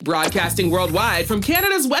Broadcasting worldwide from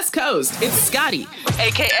Canada's West Coast, it's Scotty,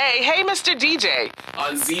 a.k.a. Hey Mr. DJ,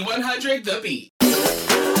 on Z100 The Beat.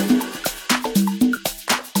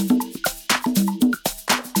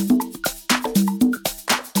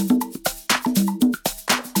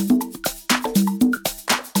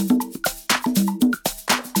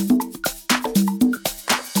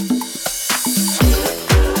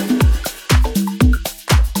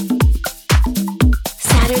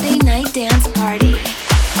 Saturday night dance party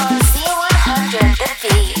on Z100 The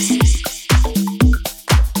Beat.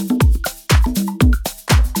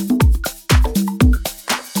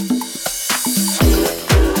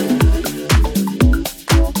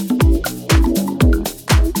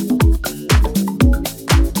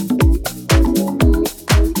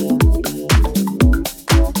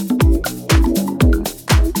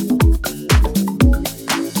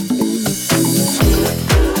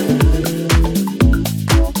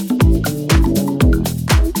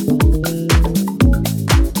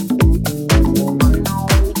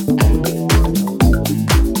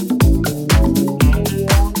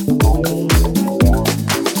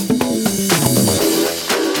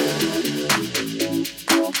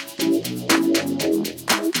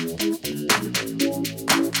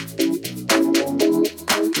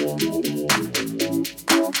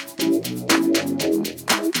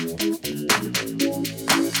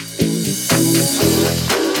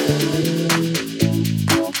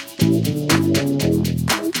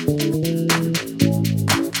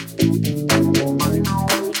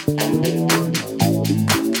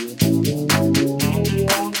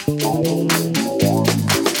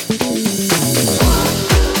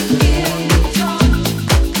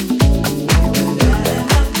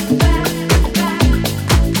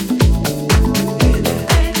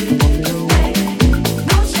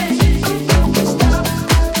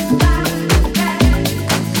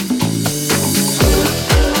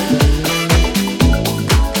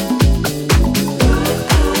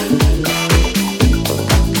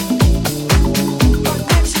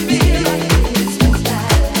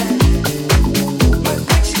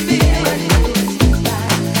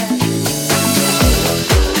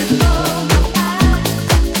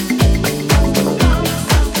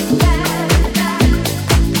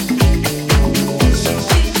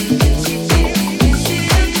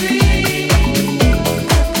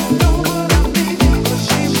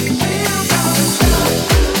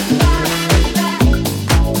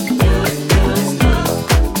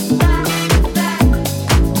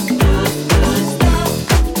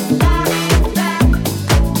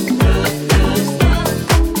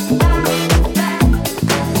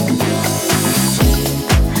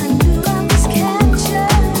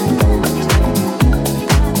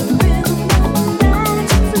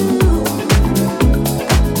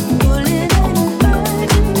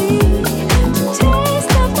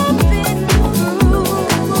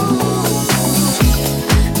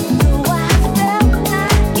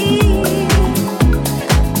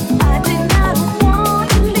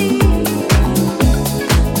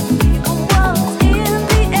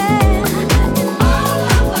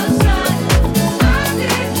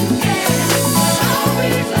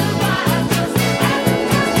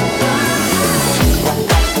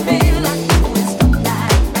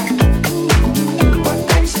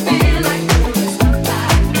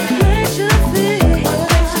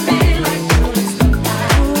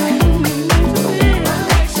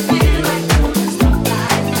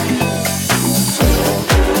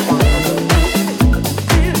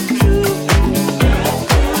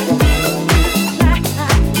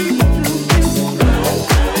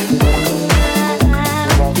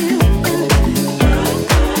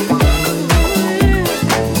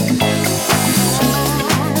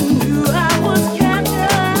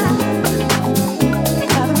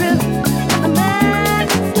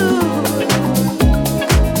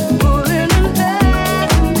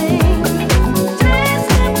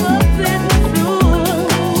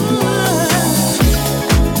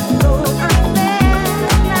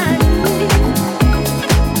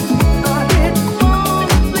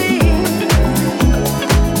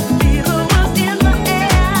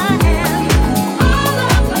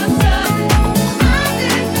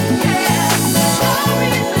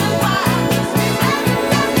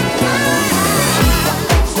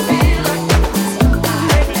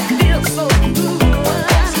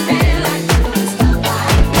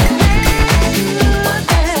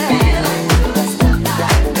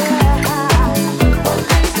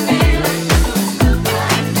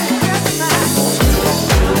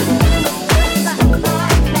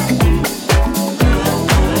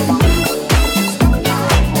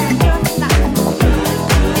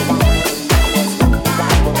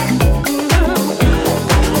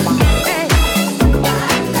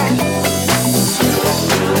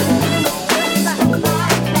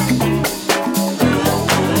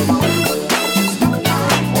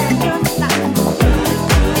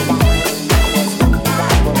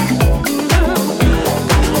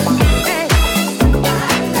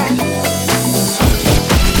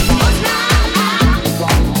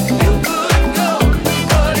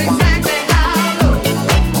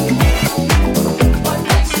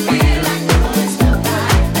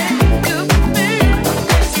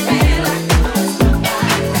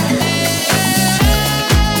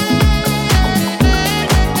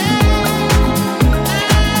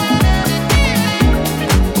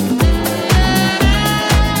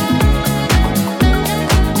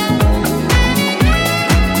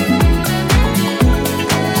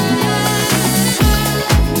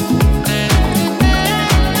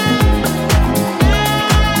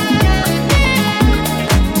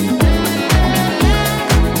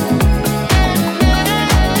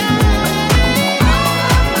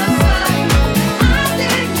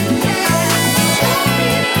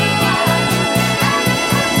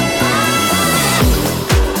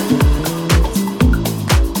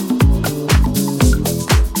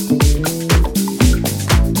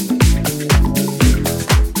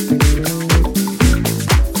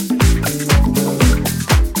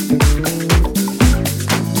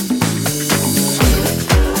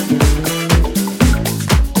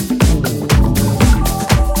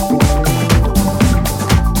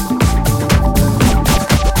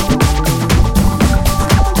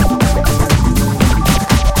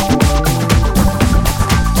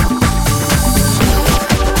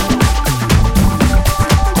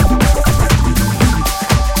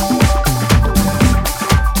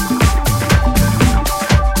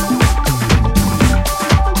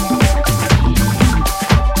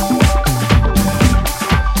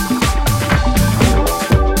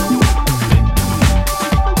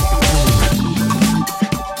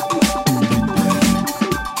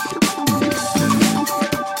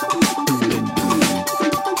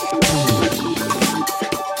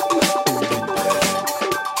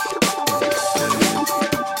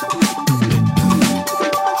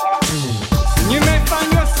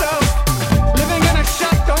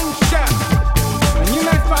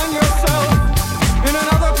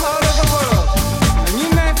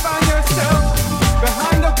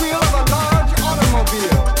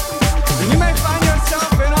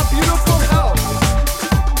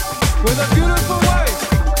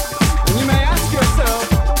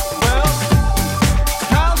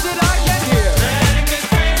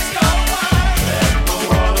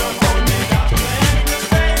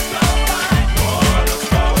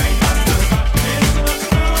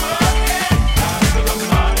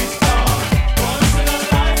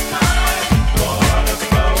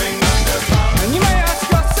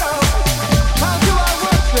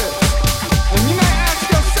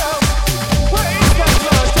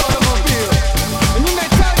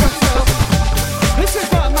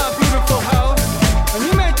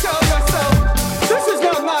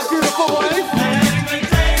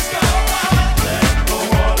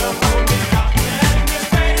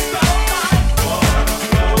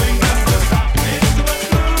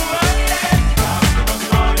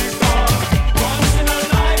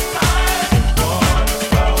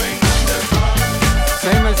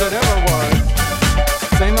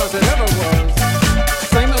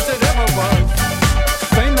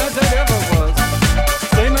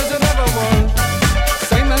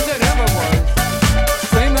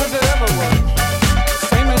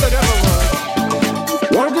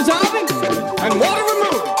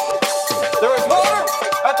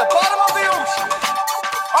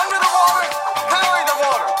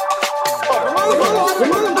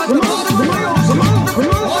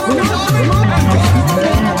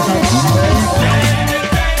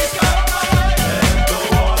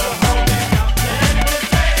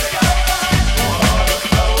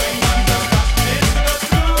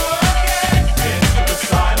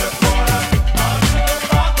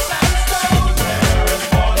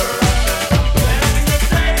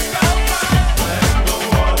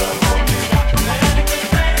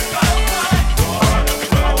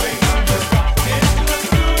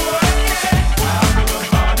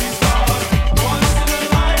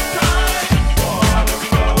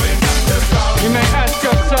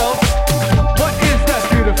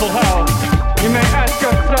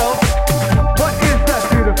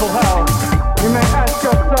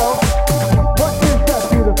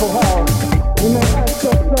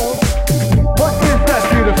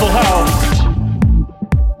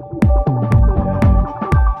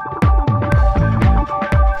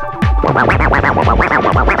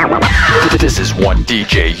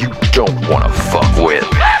 DJ you don't wanna fuck with.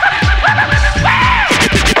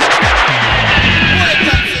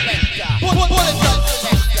 What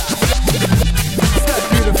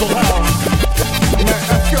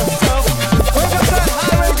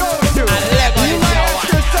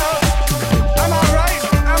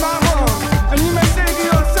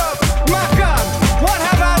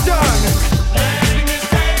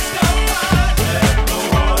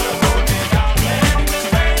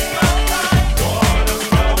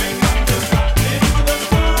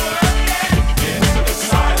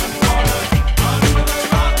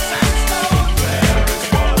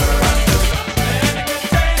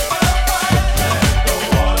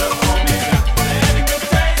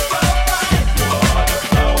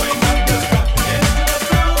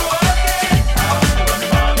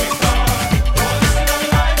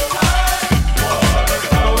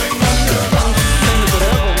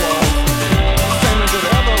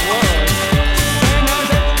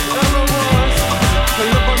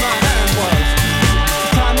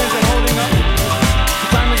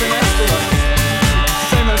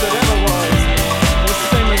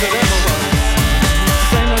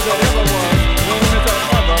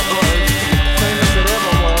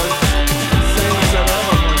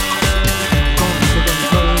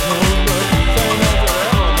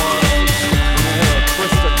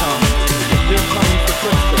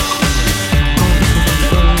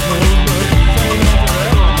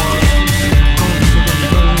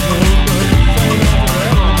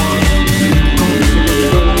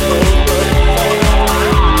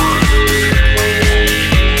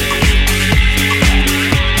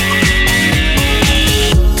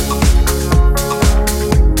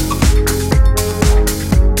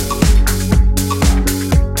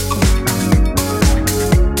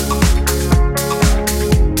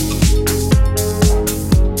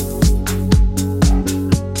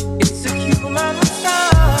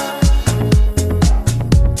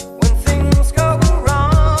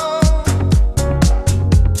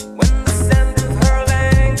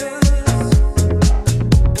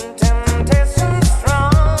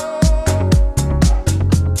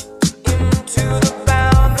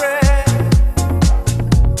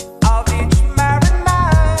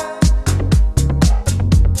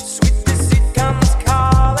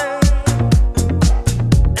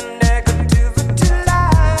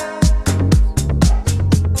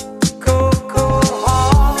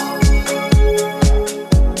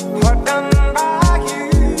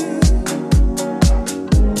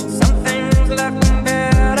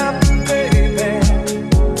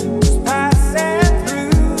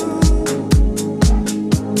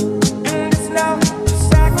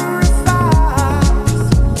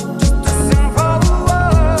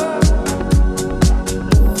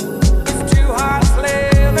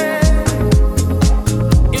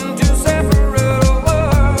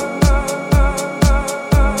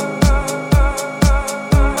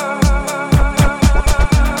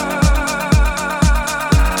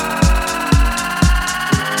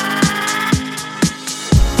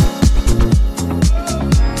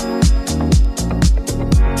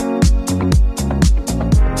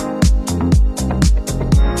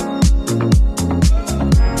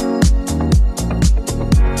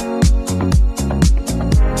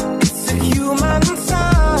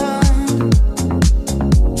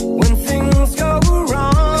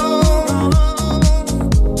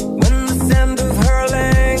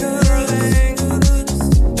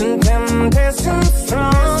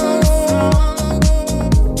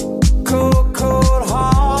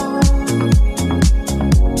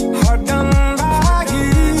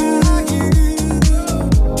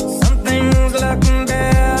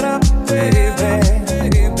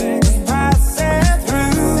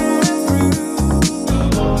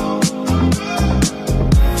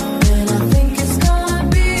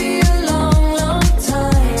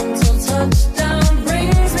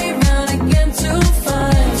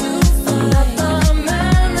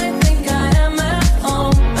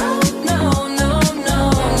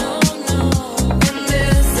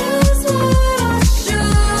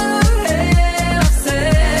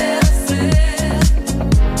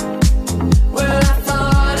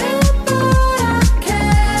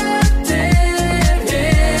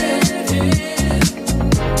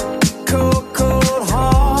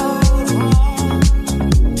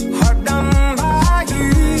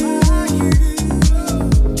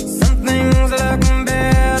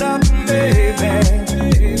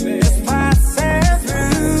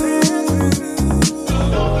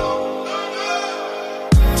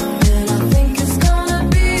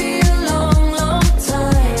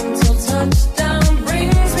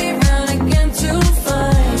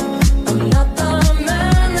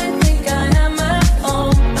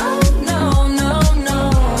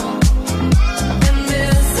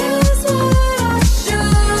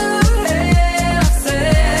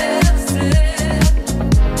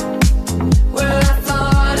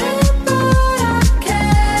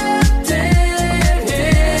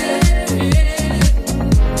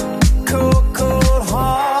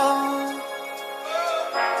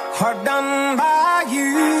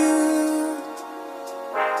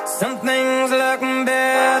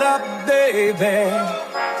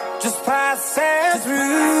just passing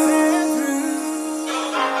through.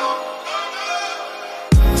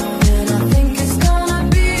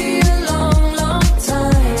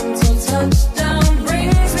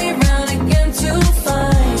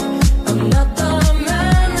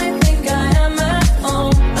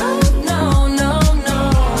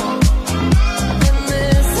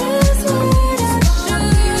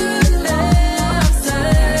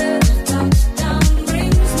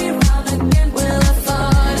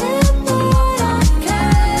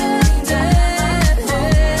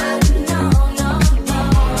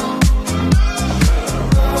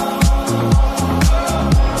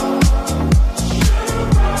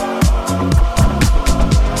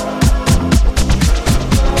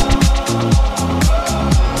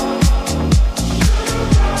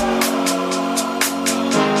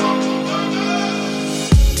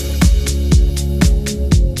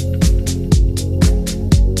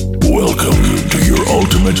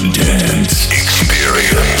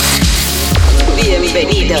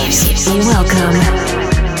 Welcome.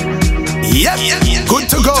 Yep, good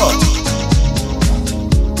to go.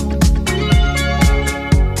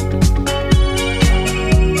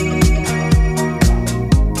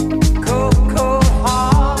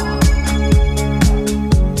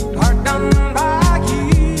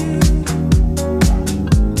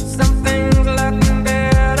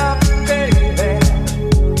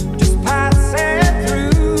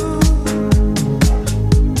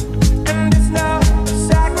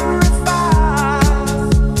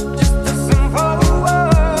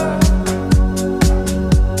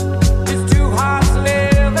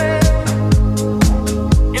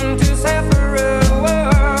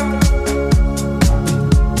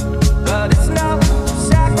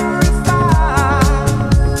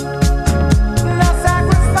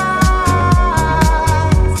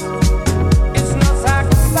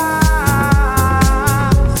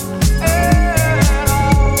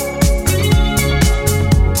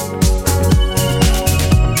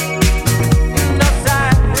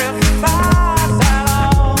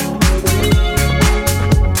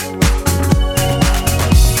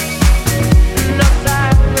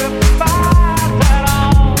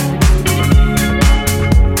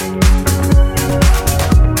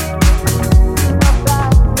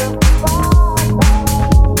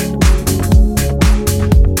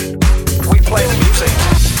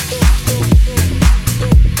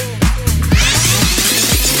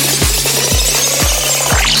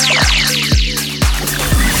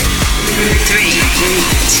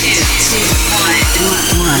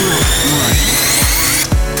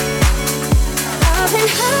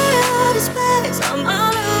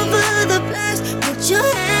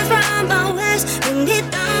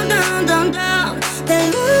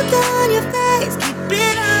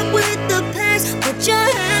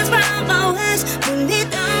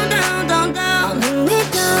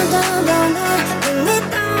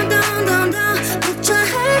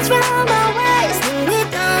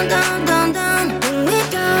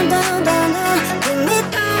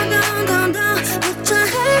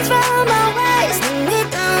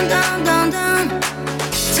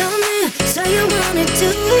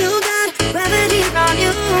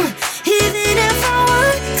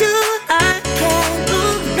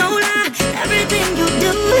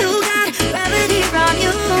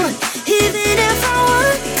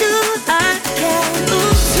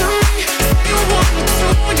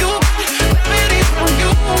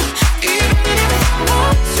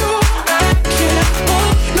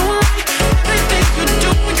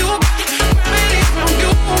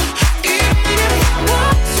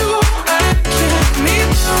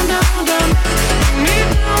 Down, down.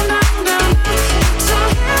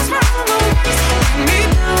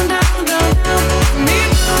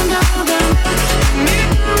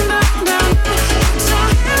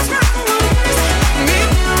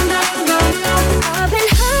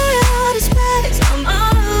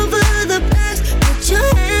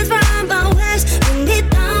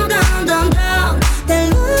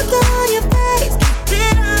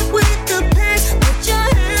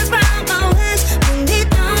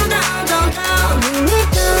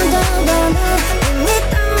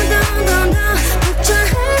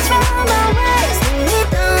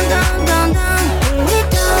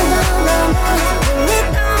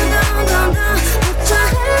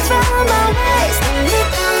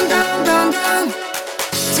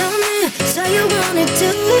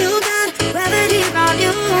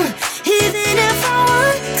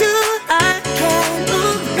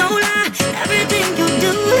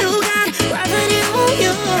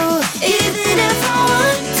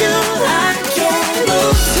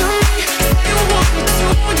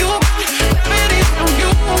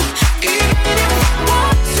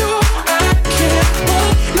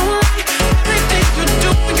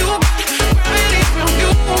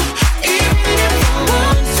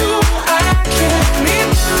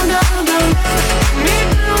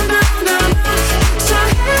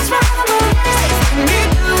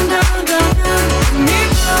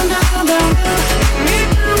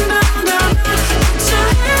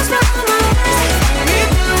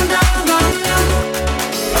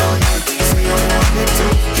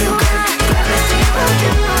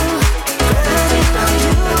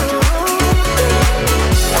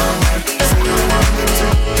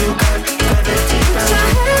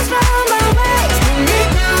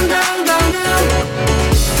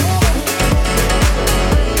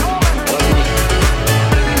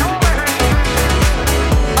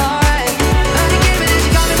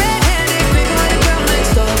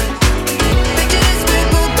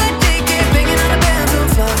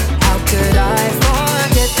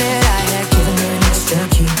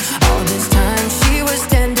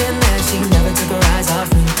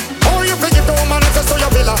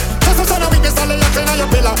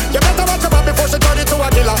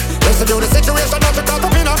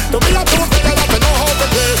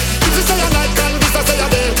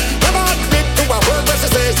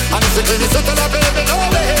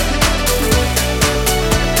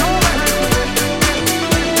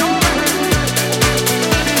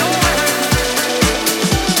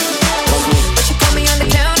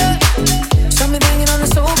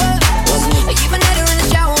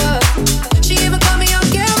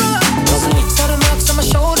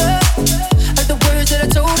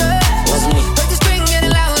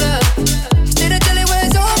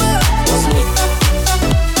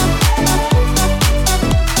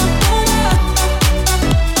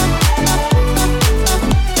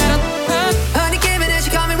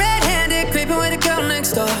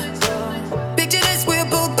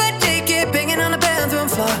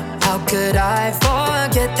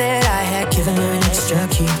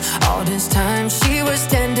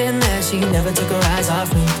 never took her eyes off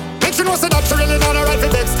me. Makes you know so that she really not a right for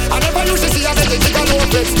vex. I never used to see her make it take a low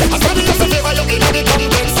flex. I study just a favor you in the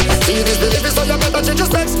complex. See this belief so you better change your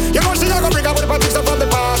specs. You know she a go bring her with the things from the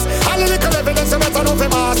past. All the little evidence you better know for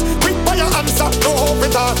mass. Quick by your answer, no hope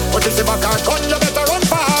with her. But if she back her gun, you better run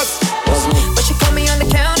fast. But she caught me on the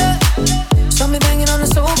counter, saw me banging on the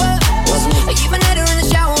sofa. I even had her in the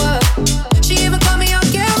shower. She even caught me on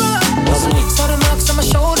camera. Saw the marks on my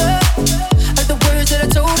shoulder, heard the words that I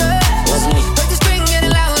told her. Heard the string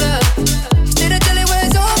getting louder, did it till it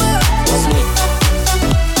was over.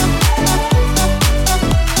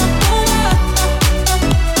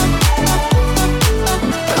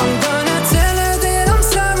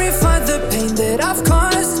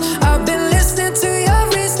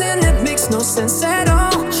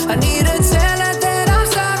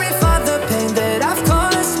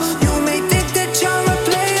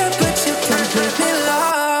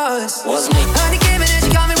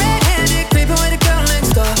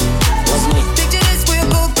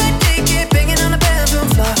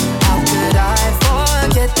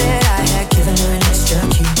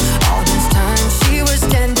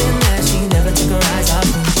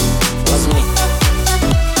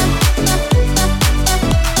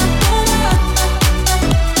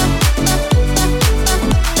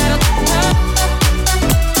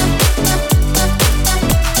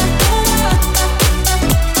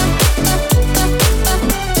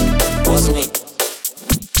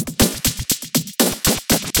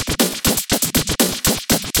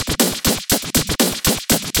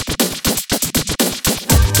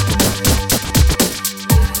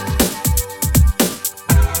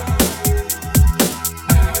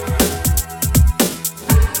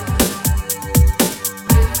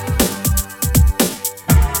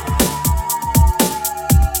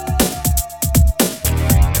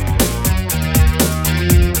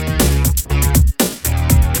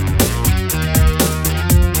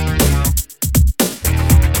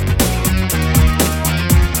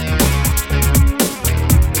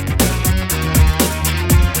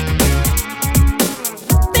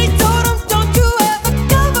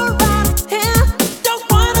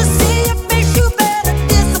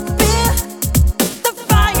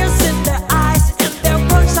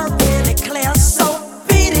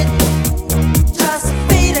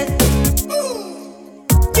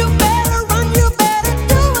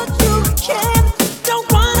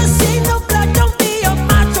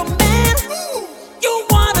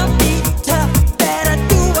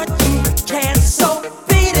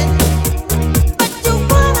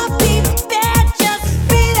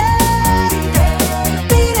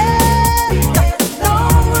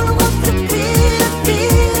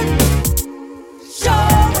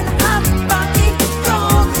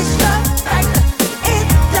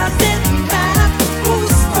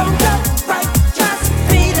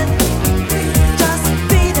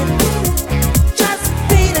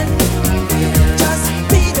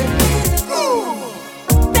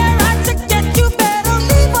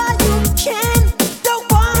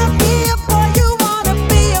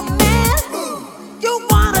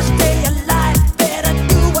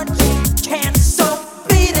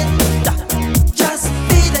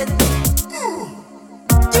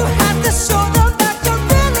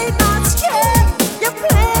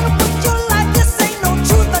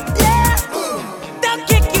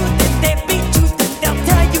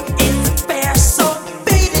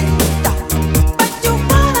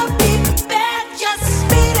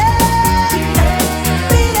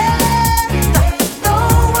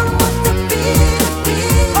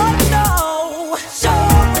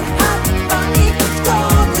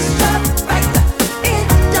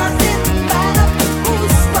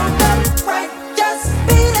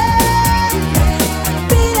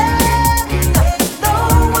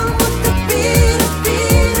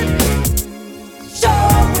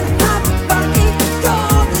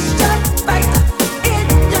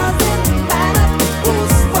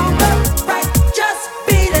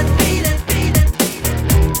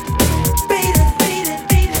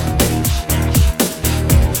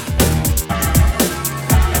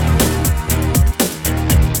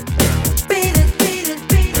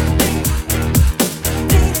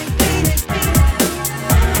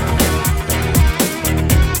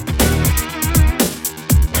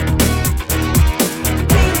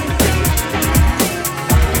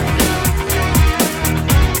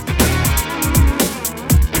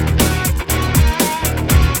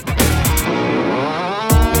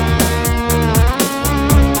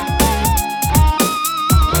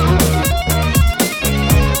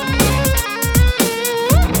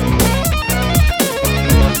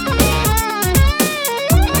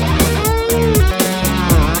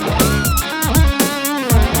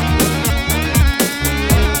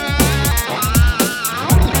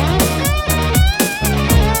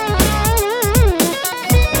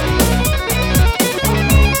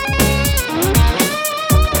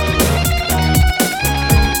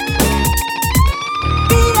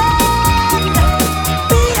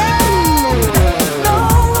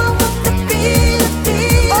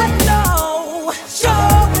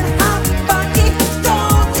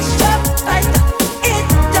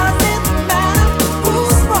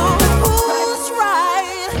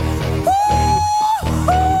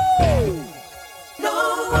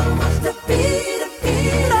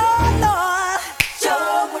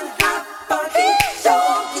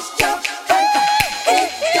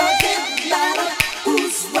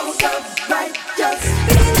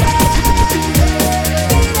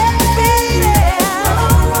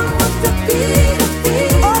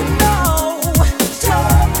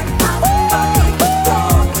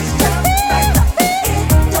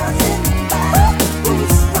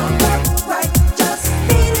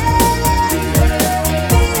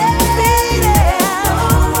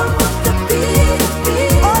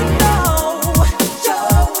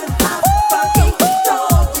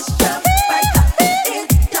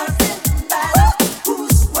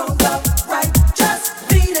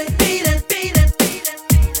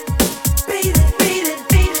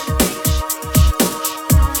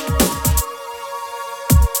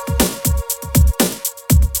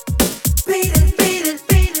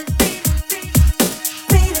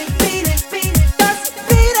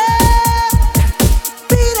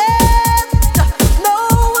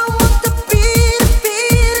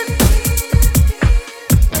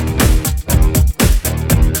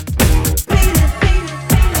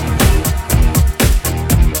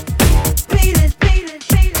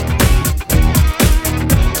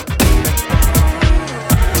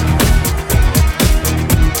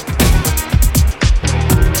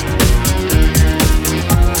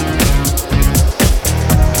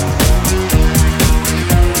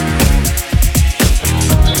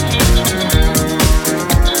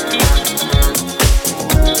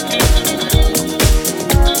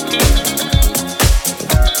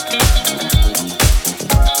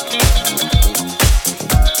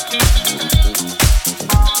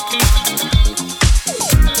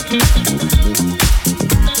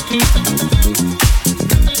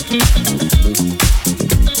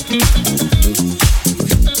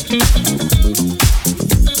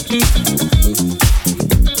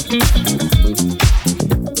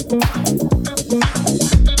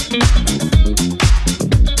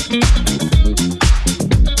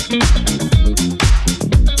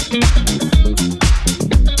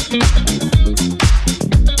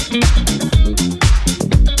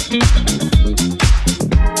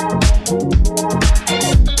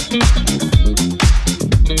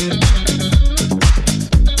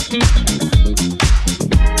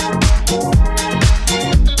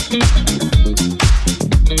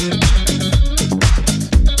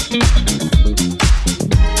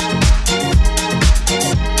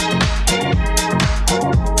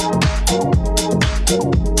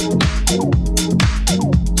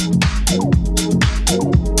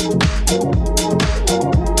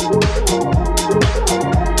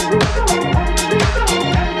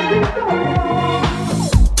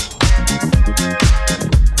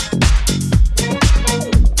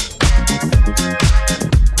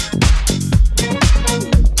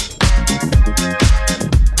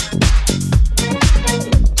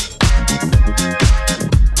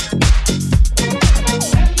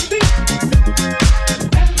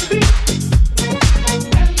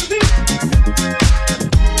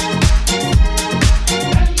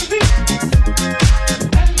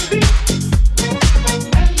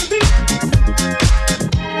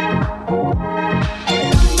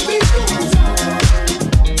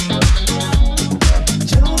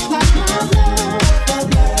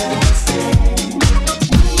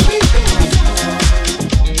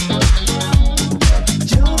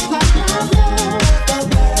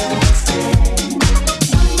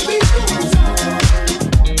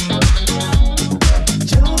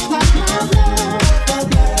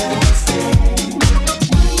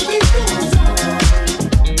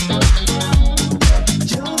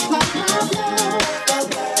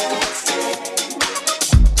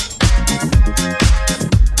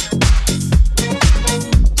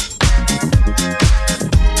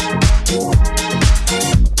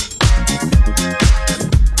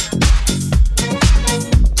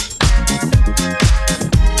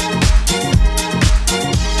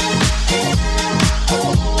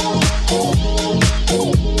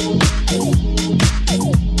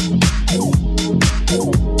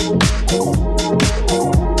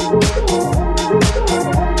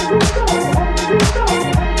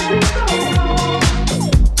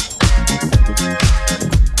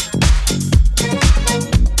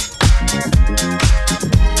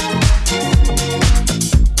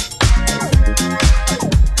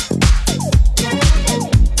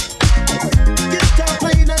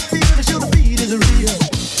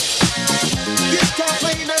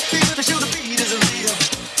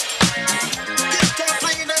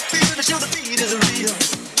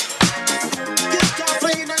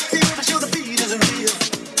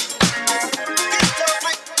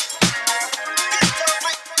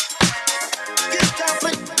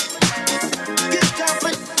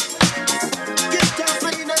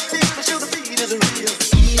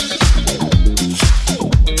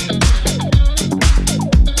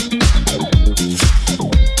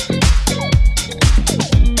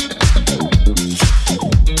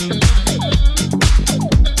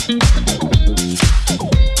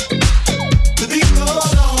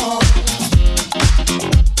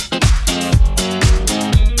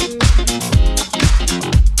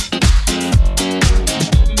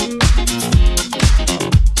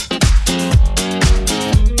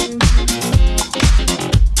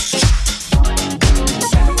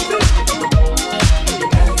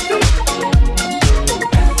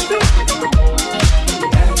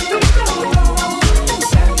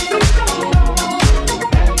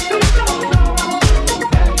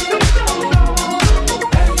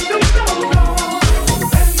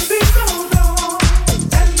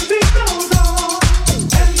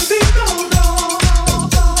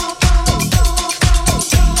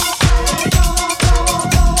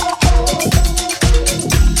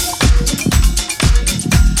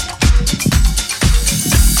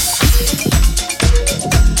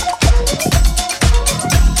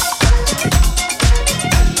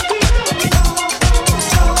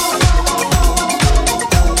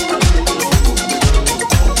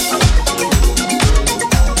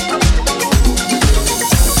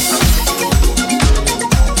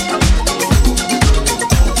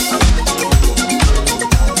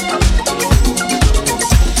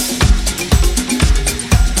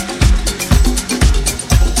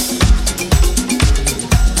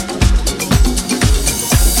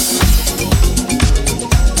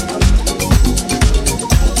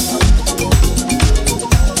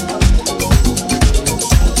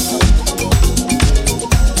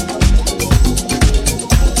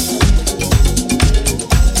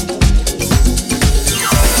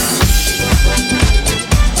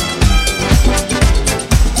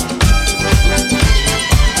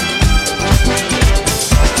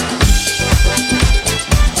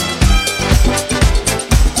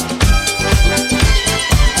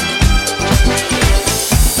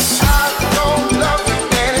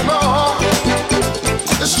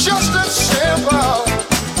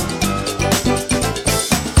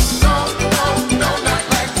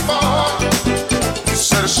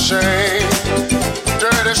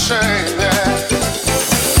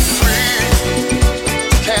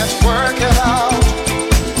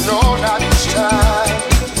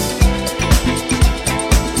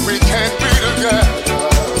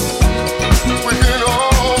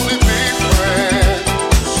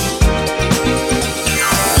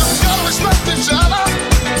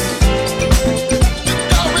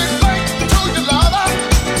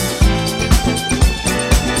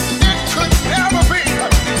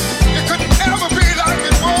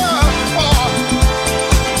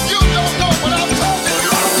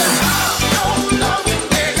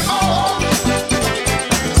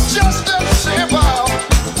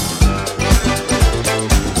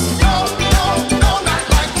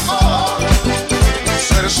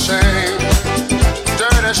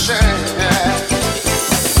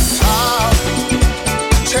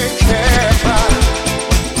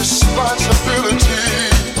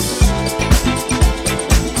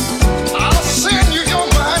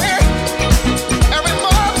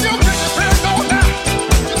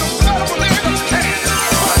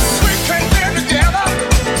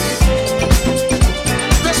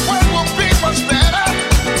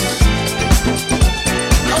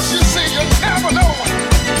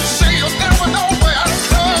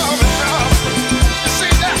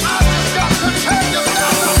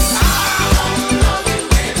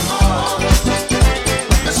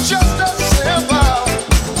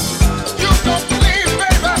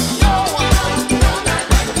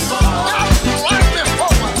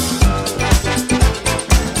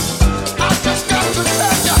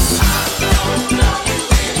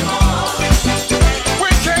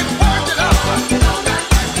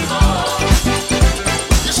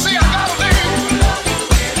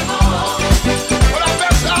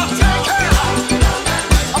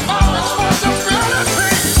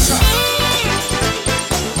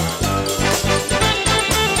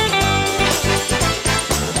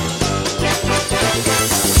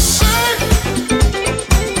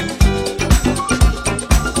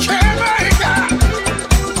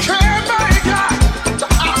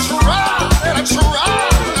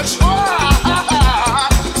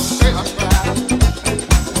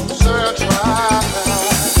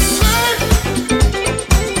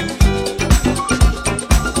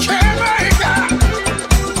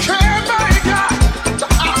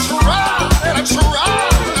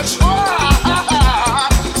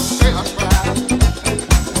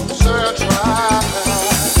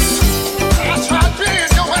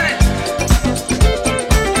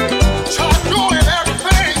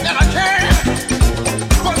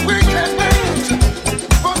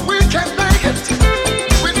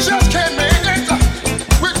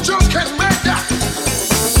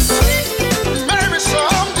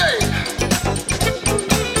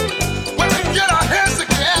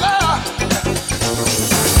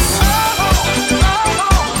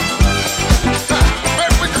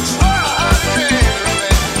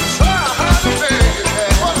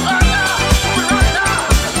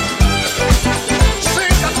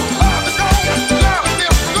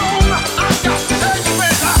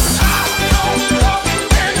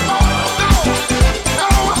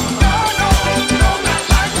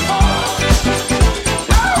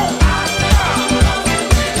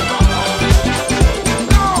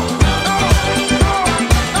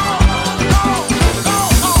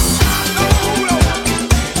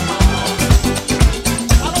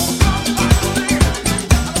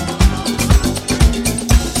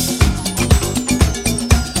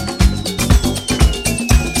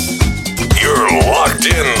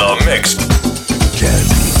 mix. 10,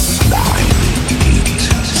 9, 8,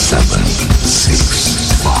 7,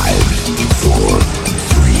 6, 5, 4,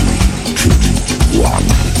 3, 2, 1.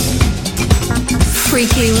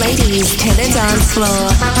 Freaky ladies to the dance floor.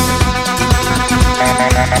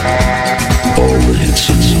 All the hits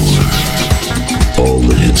and more. All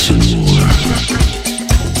the hits and more.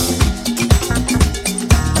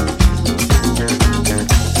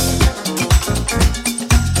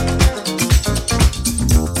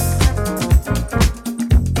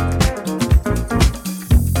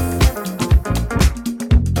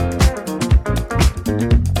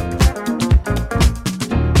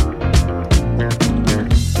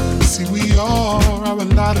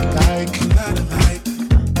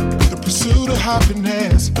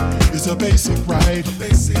 Happiness is a basic right.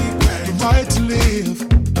 The right to live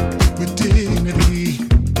with dignity.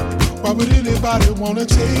 Why would anybody wanna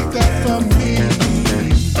take that from me?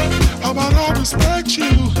 How about I respect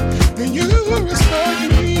you and you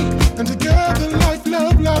respect me, and together life,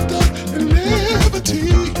 love, laughter, and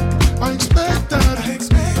liberty. I expect that,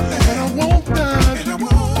 and I want that,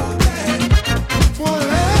 for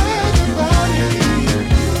everybody.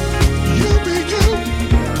 You be you,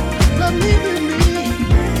 let me be.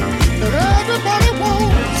 Everybody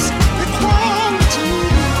wants equality,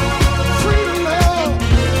 free to love,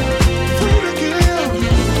 free to give.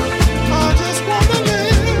 I just wanna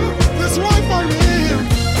live this life I live.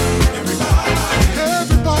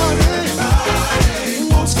 Everybody,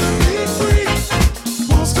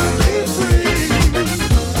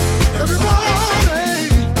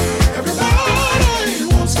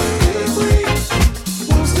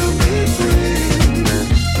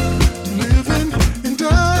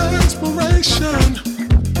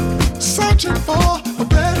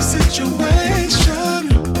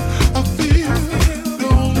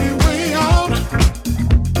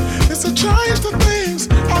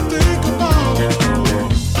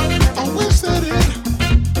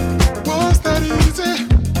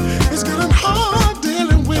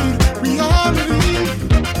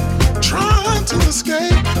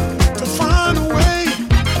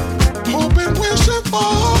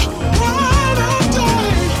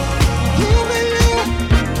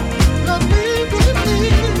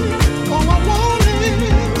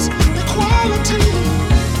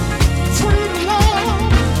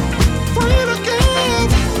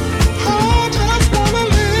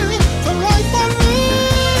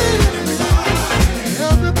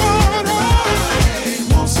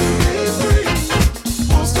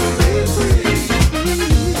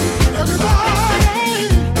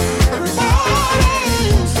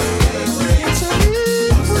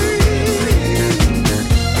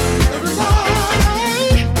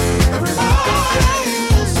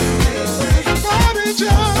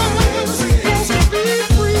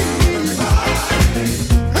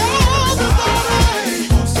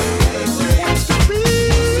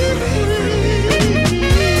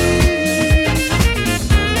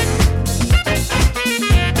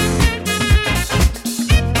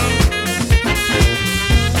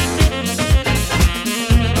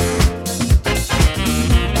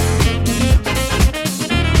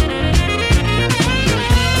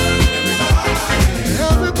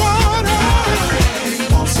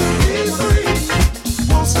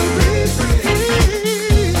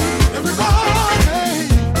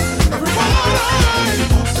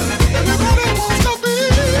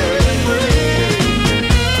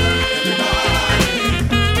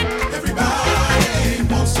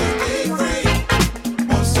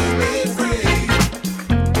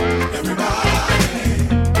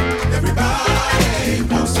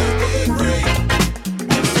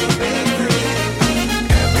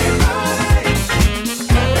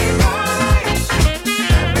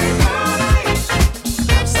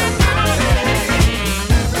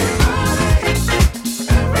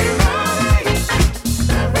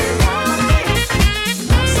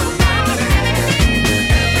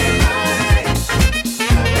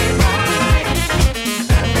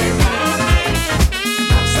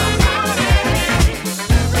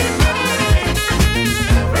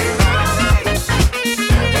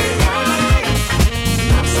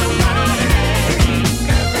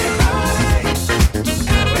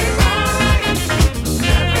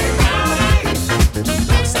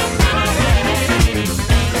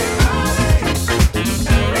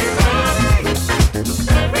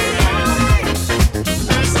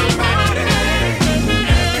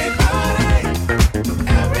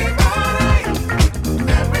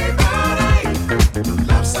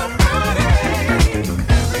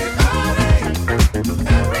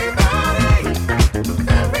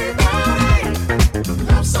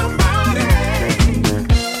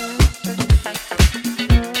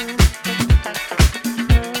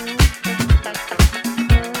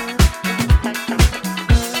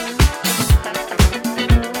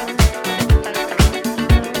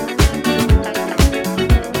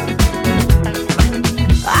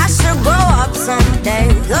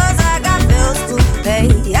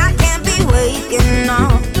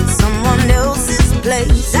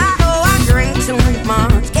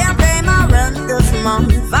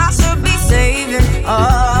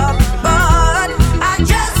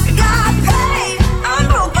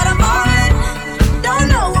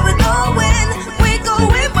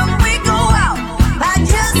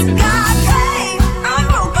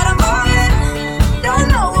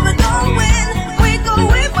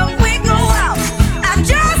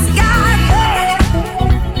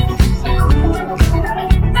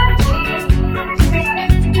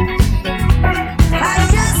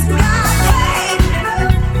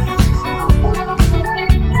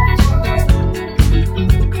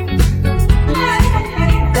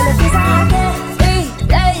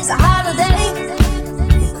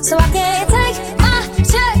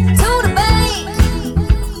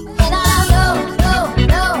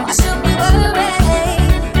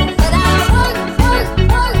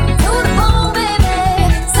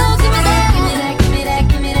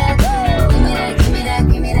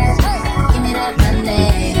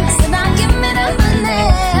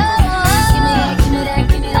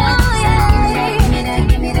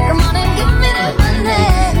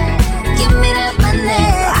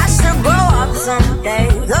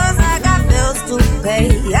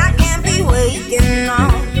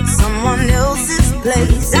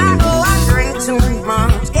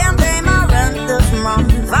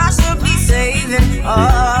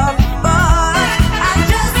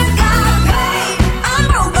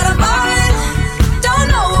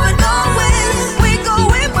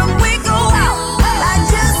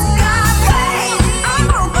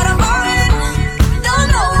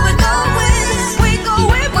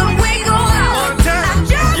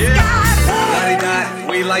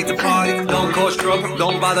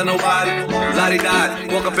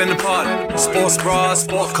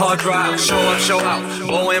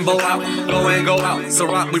 So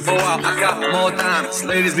rock, we roll out. I got more diamonds.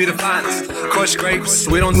 Ladies be the finest. Crush grapes,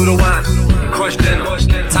 we don't do the wine. Crush dinner,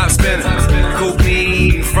 top spinner. Cool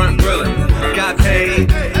bean, front griller. Got paid.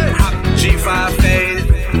 Hop G5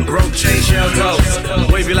 fade. Broke chain shell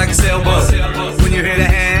toes. Wavy like a sailboat. When you hear the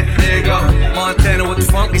hand, there you go. Montana with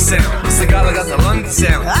the funky sound. Sigala got the London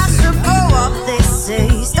sound. I should grow up, they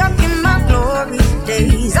say. Stuck in my glory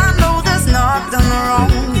days. I know there's nothing wrong.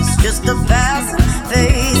 It's just a passing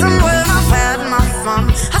phase. And when I've had my fun,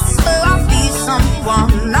 I swear I'll be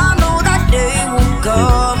someone. I know that day will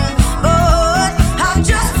come, but I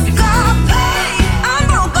just got paid. I'm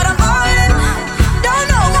broke but I'm falling. Don't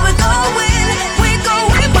know where we're going. We go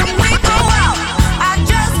in but we go out. I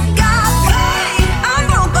just got paid. I'm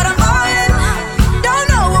broke but I'm falling. Don't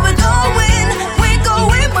know where we're going. We go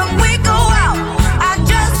in but we go out. I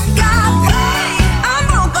just got paid. I'm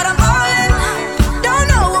broke but I'm falling. Don't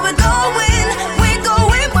know where we're going. We go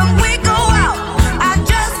in but we go out. I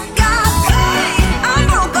just got paid. I'm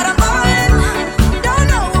broke but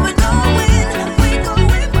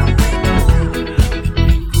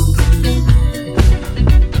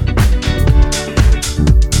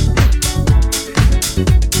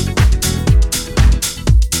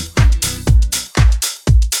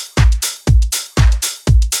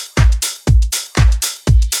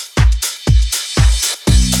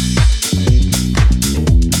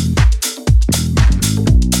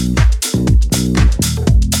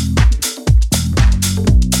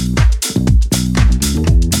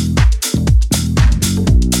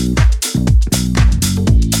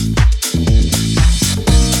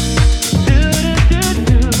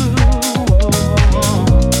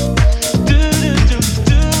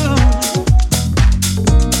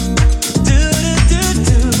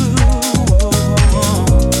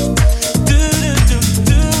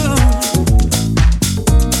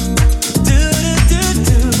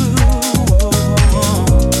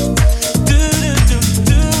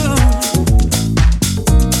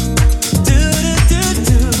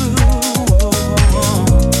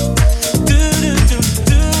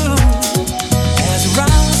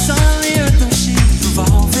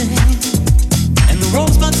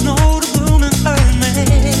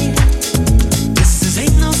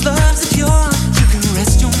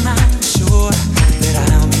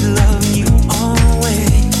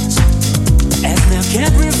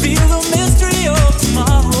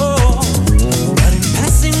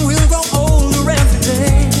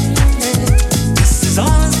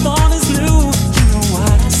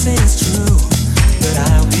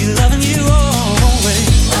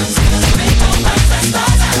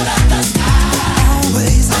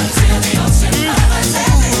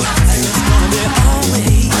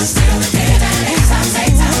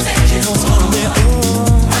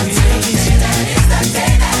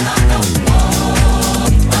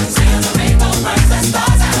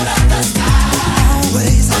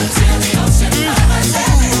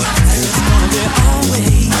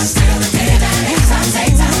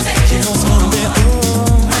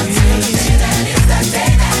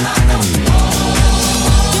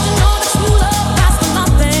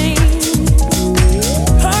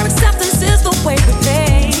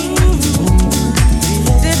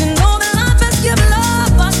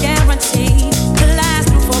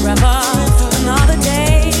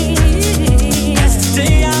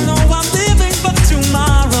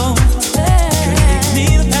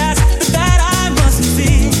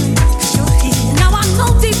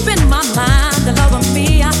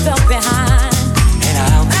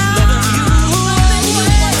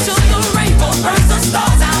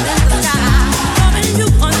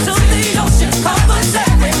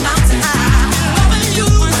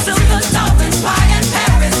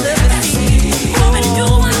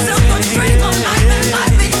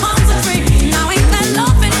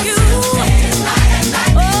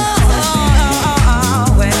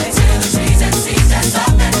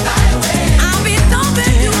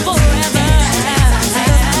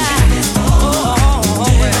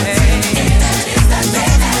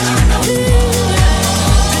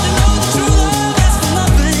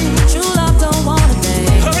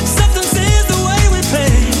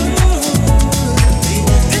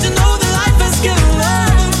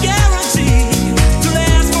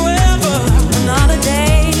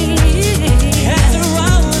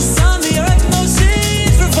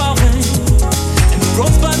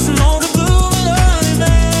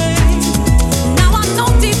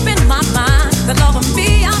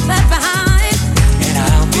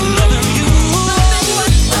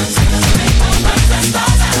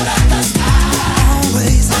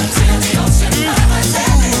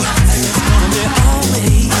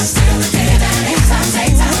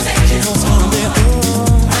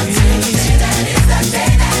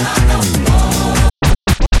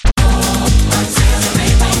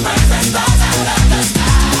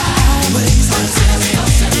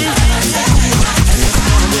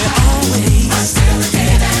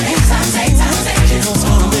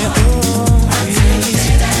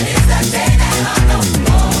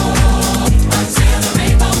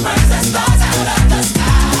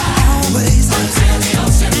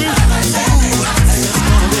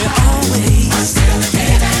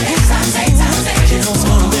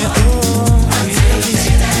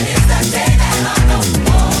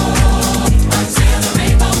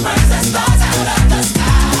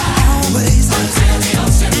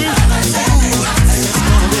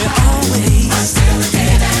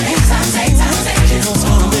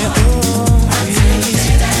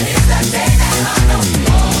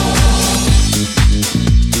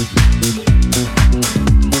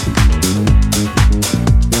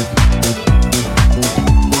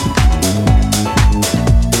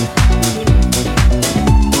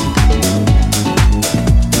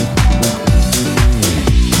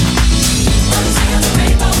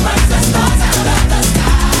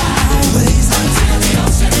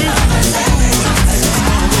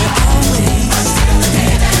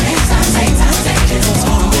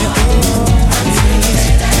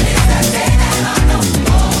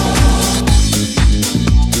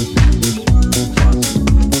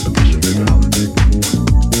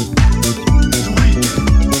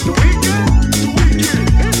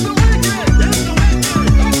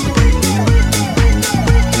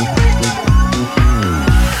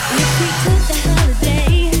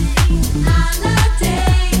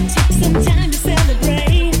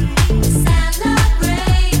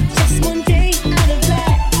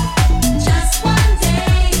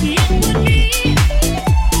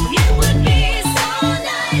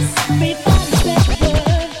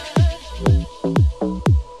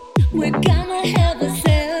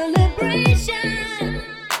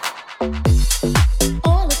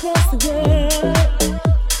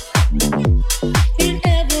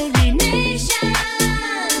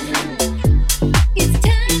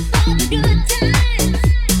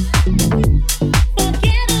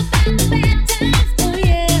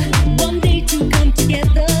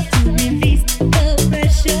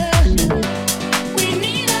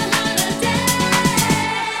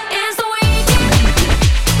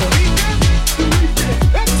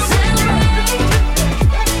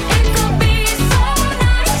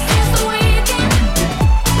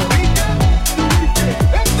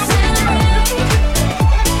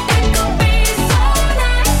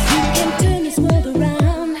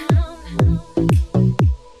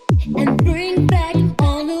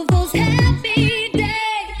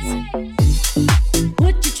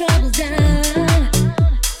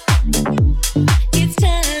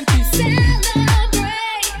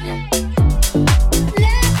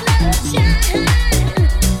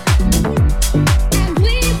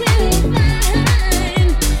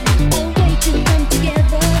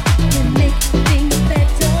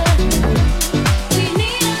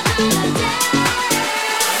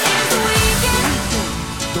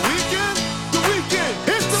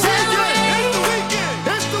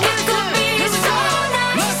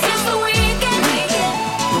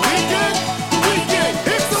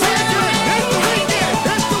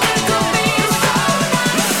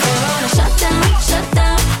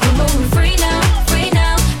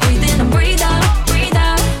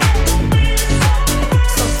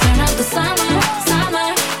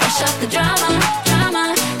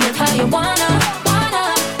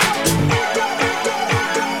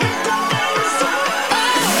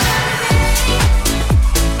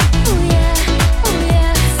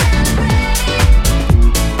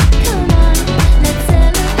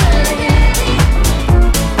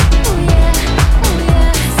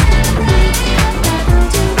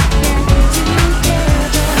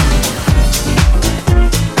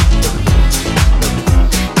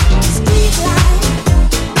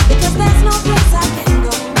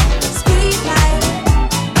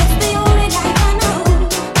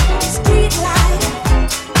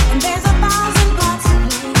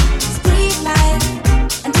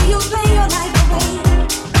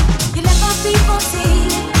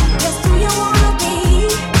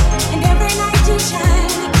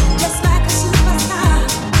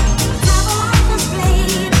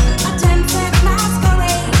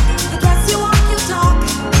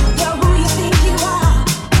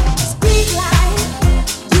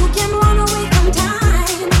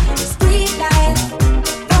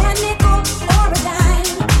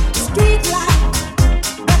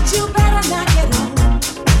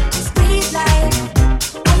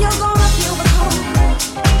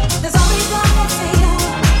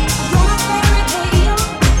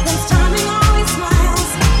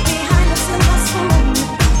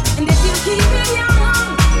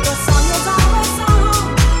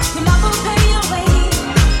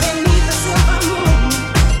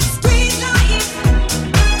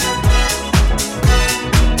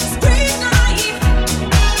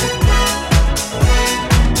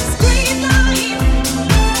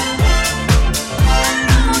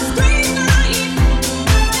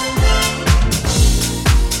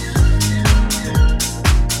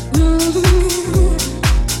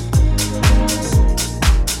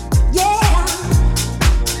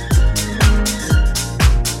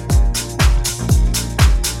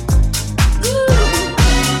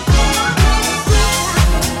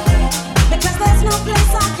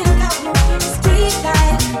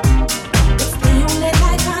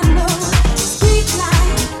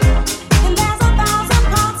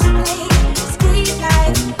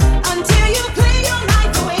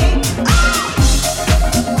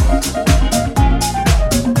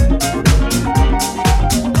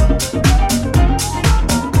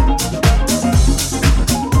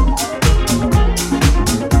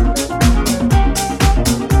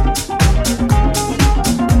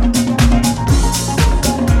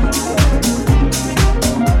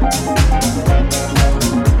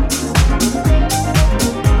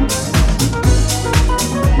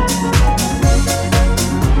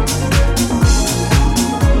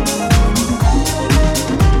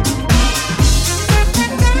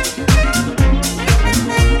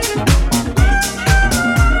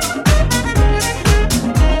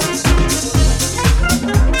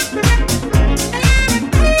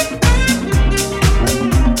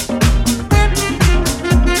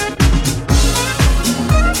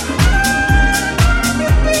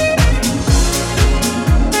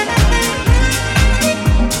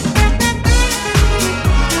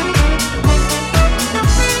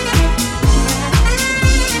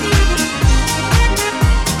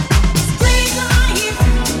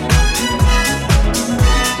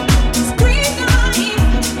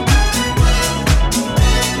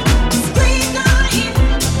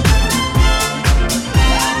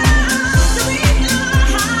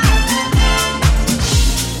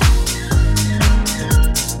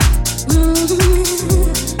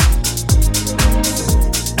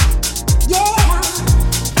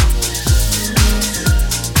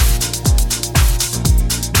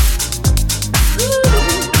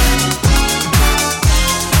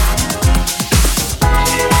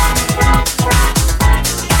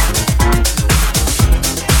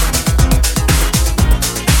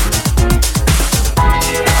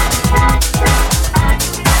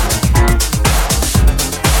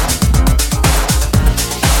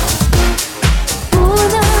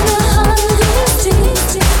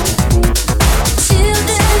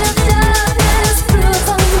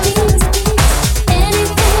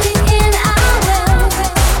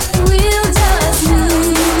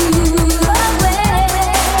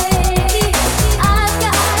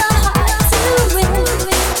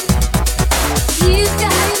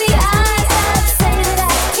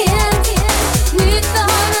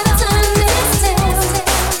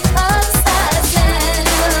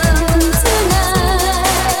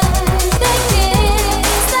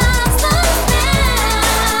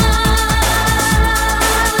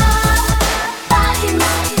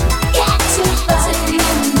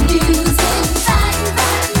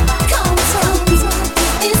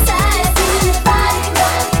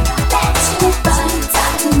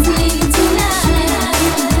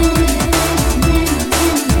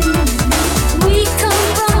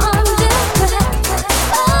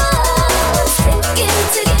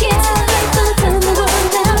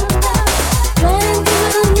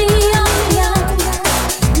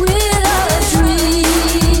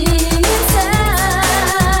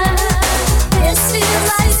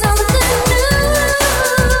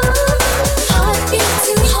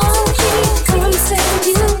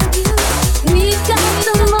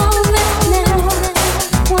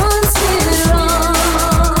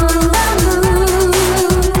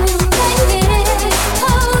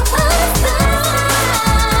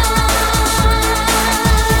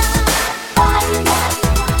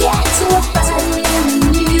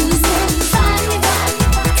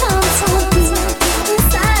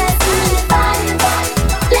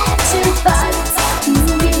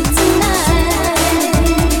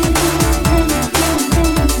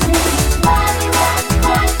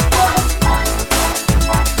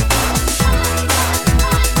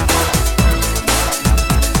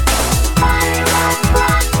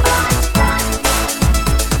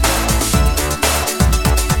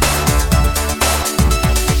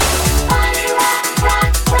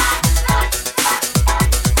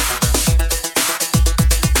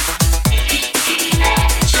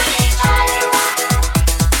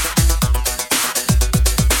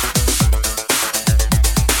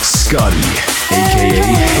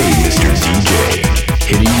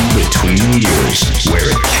between the ears, where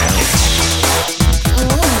it counts.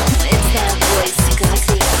 It's that boy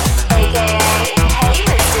Scuzzy, aka Hey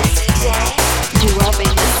Mr. DJ,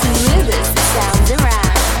 dropping the smoothest sounds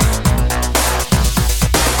around.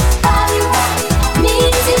 All you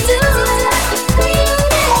need to do is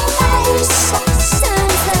realize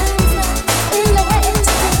sometimes let's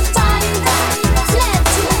find out, let's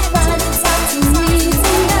find something new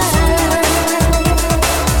tonight.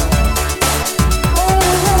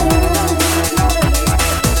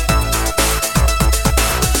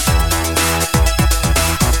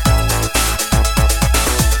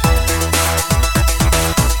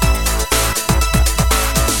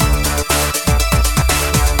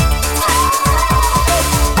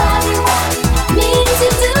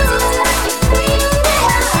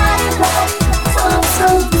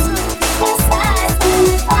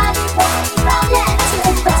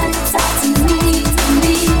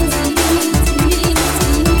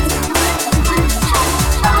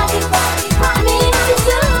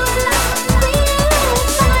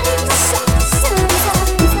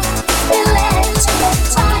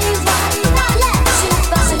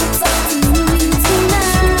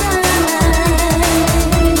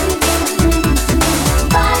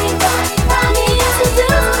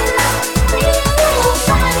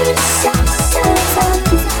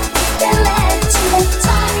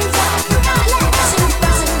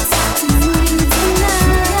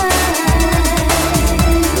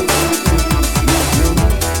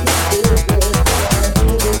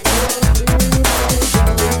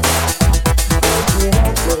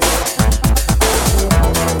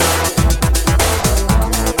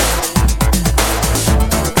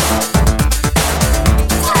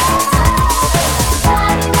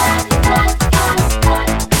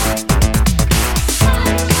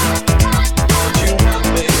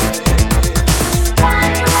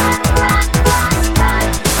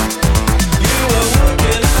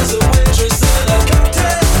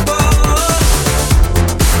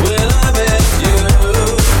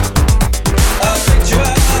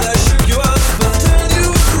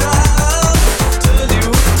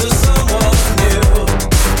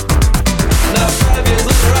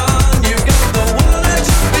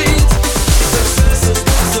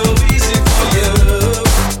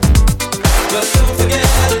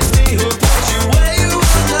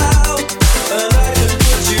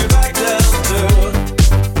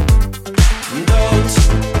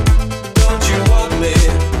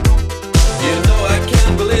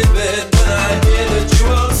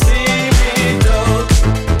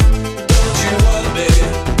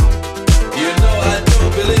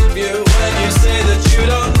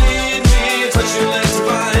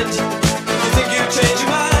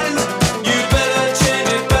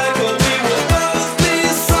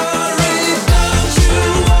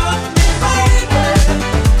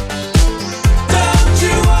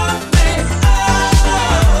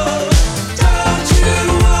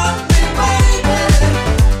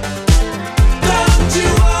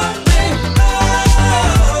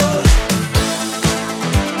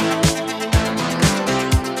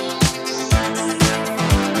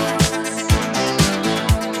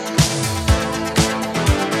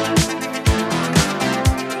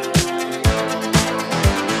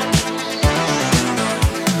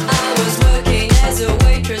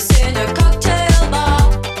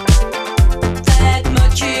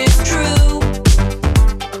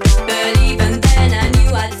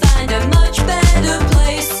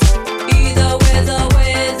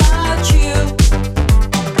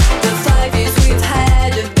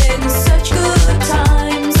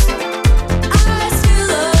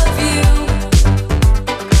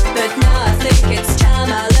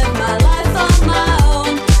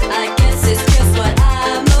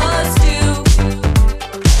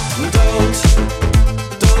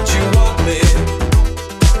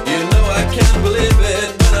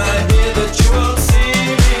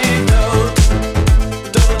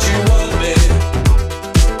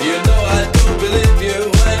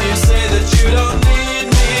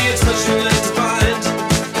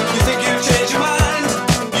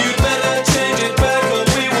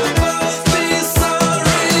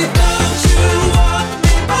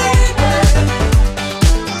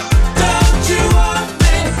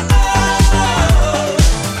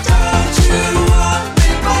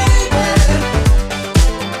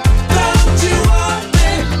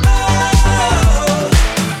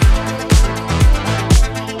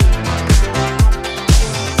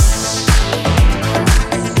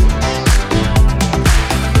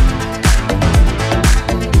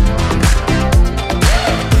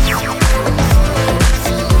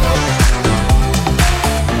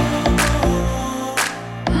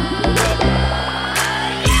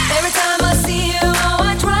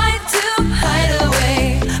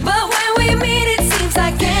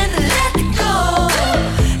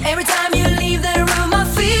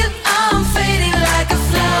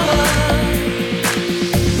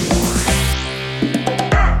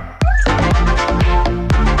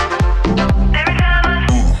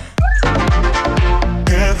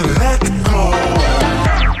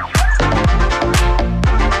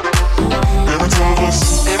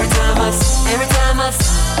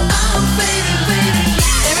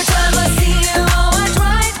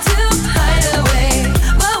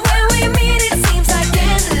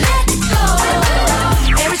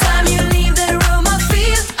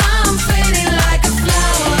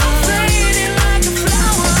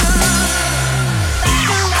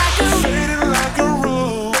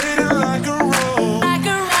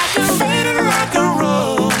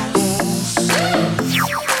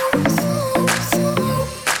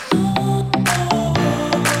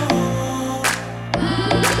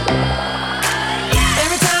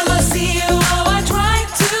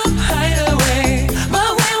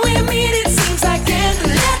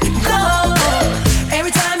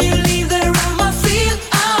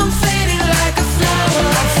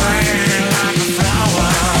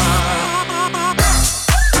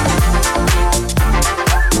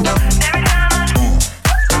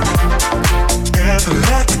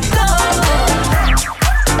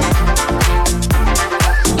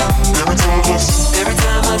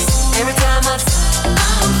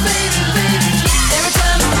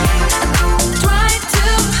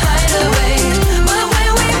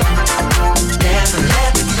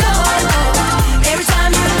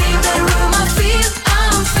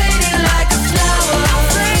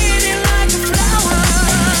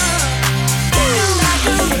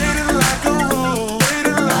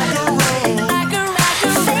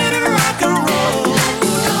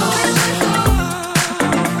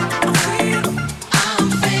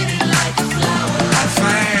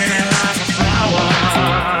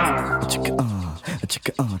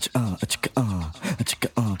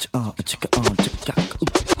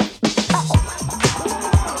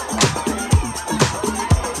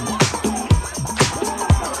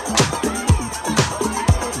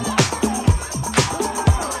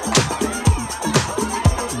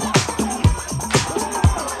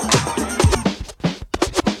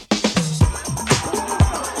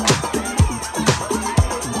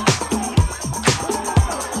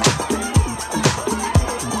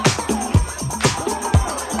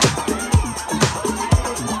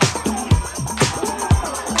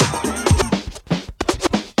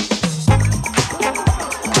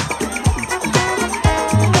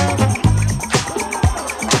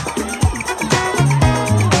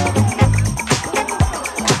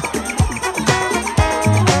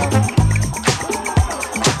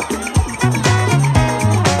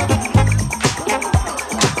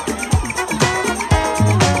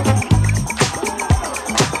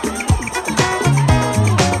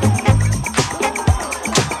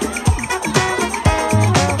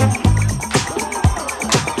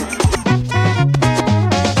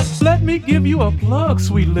 hug,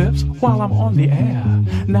 sweet lips, while I'm on the air.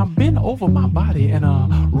 Now bend over my body and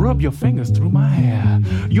rub your fingers through my hair.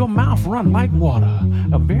 Your mouth run like water,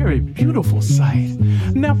 a very beautiful sight.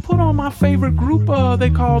 Now put on my favorite group, they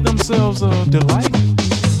call themselves Delight.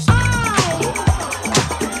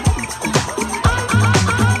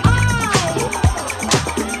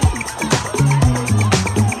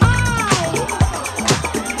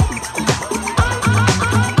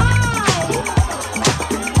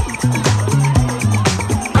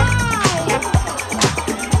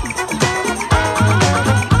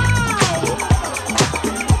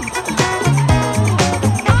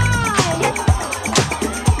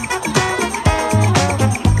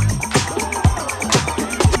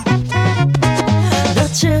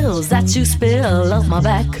 That you spill up my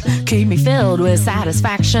back keep me filled with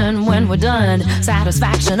satisfaction when we're done.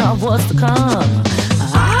 Satisfaction of what's to come.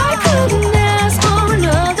 I couldn't ask for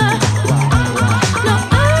another. No,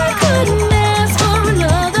 I couldn't ask for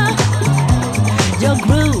another. Your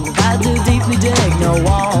groove I do deeply dig. No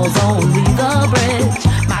walls, only the bridge.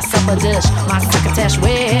 My supper dish, my succotash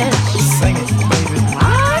wish. Sing it, baby.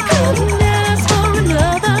 I couldn't ask for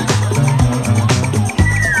another.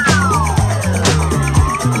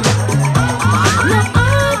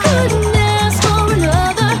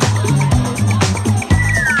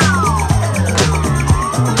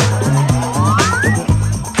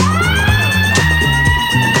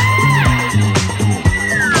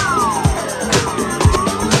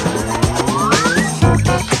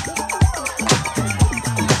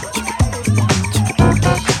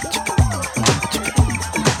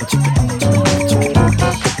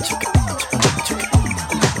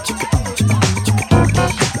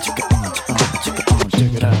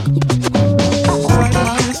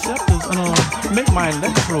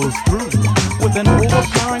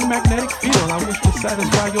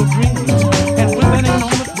 Satisfy your dreams, and with that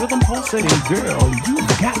enormous rhythm pulsating, girl, you've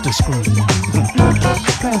got to scream.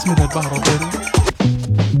 Pass me that bottle, baby.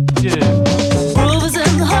 Yeah. Groove is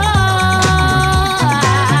in the heart.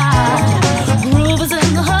 Groove is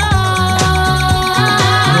in the heart.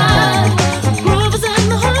 Groove is in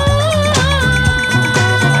the heart.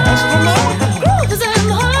 Groove is in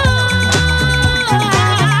the heart.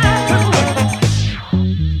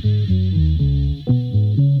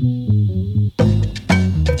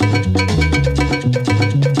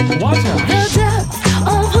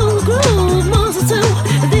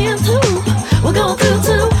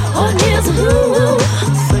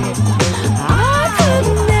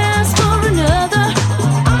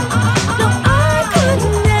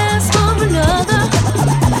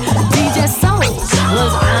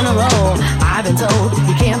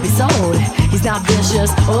 Not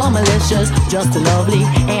vicious or malicious, just lovely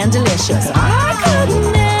and delicious. I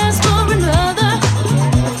couldn't ask for another.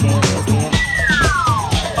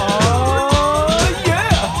 Oh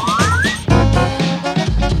yeah!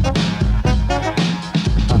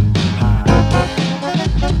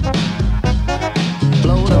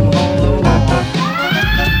 Blow them all along.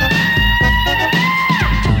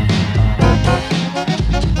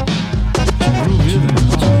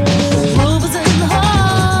 Groove is in the heart.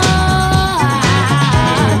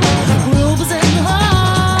 Groove is in the heart.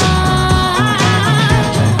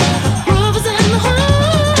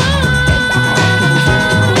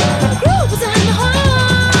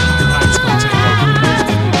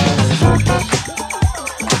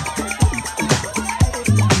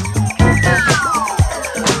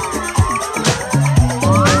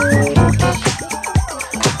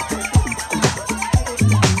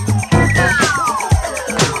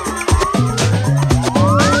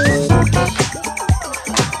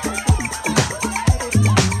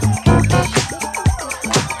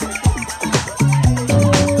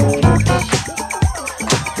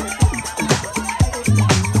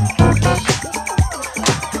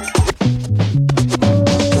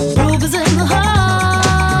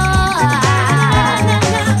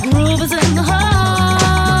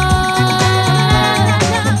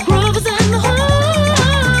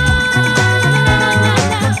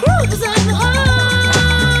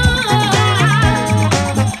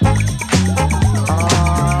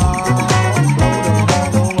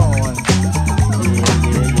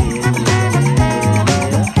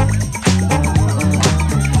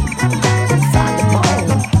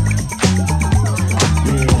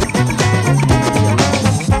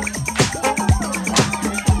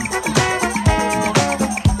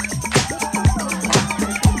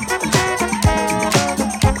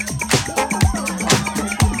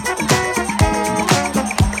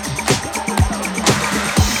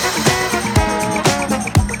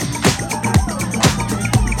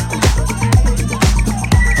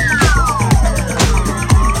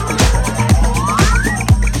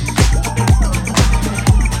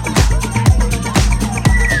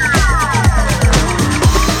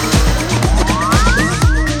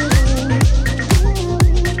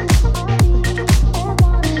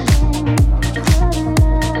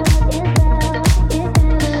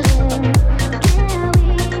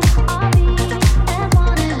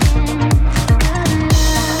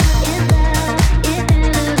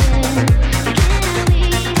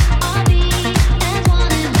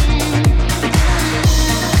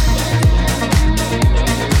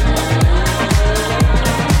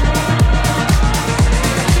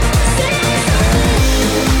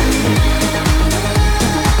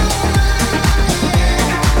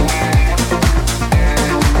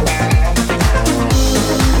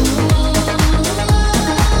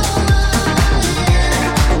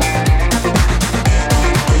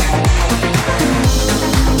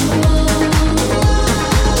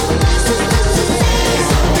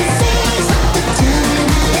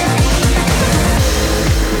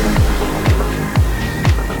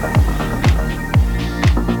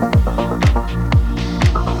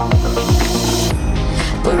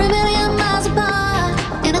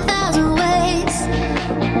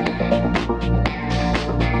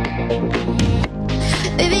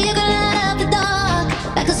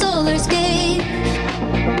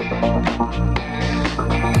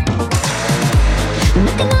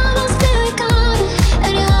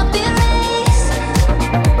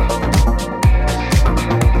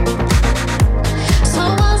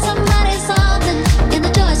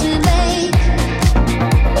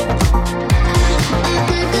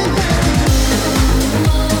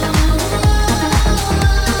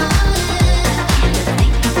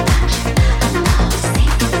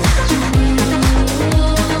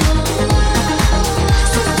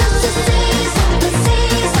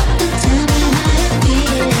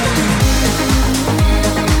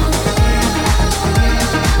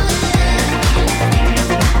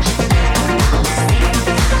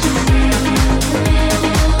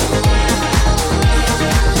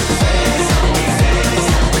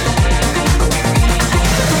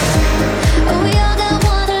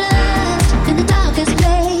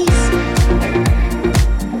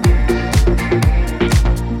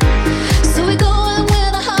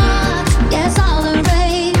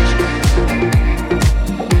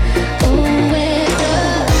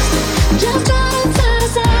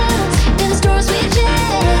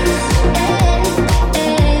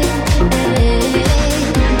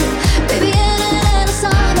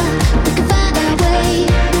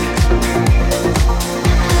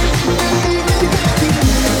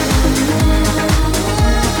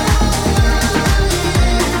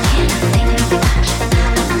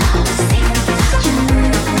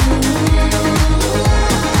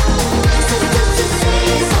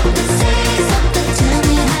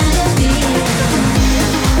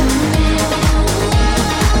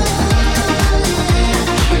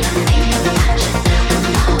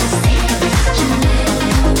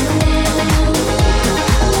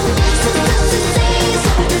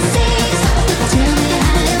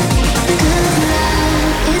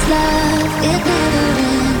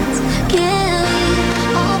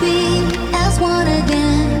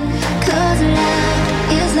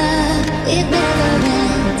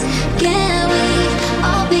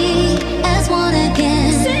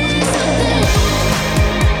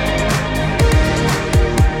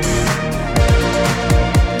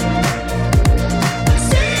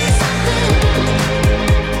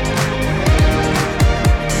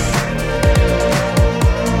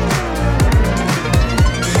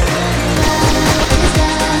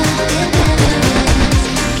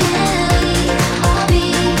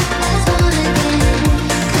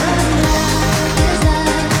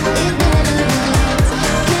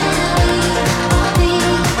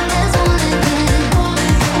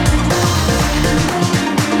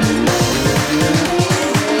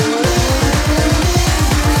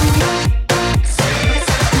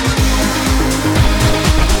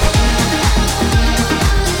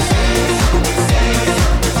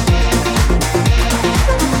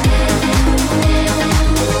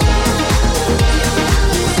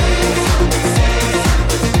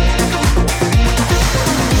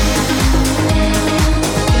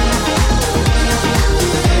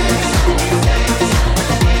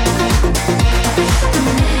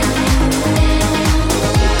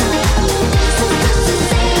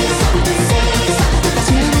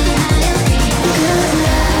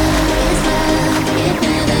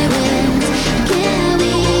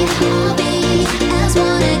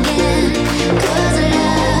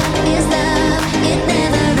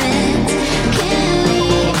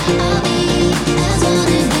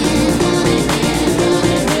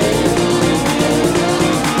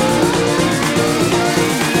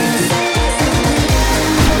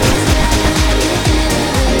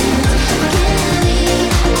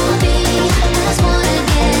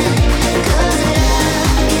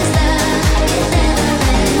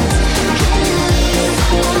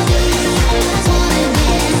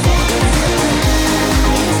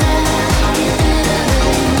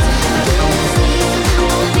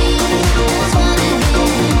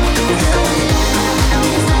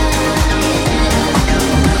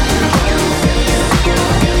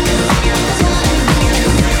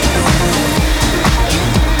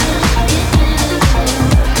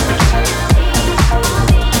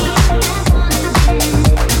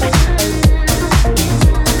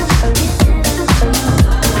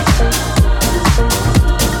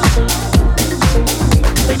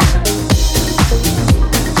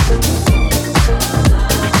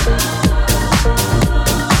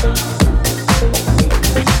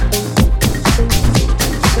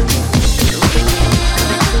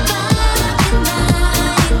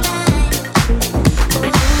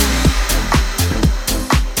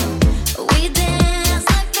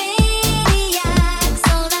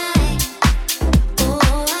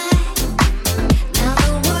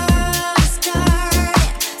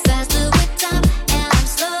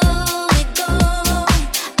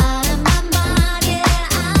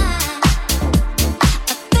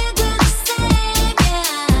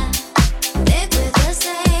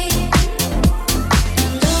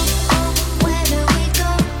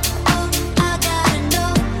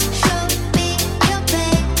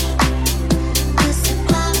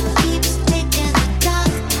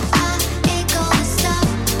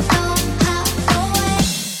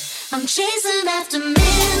 I'm chasing after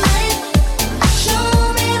midnight. Show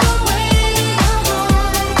me the way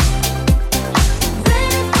home.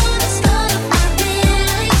 Ready for the start of my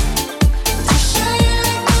day, to shine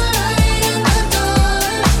like a light in the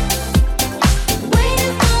dark.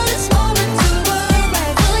 Waiting for this moment to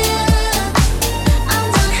arrive. Oh yeah, I'm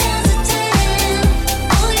done hesitating.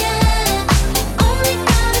 Oh yeah, only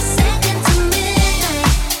got a second to midnight.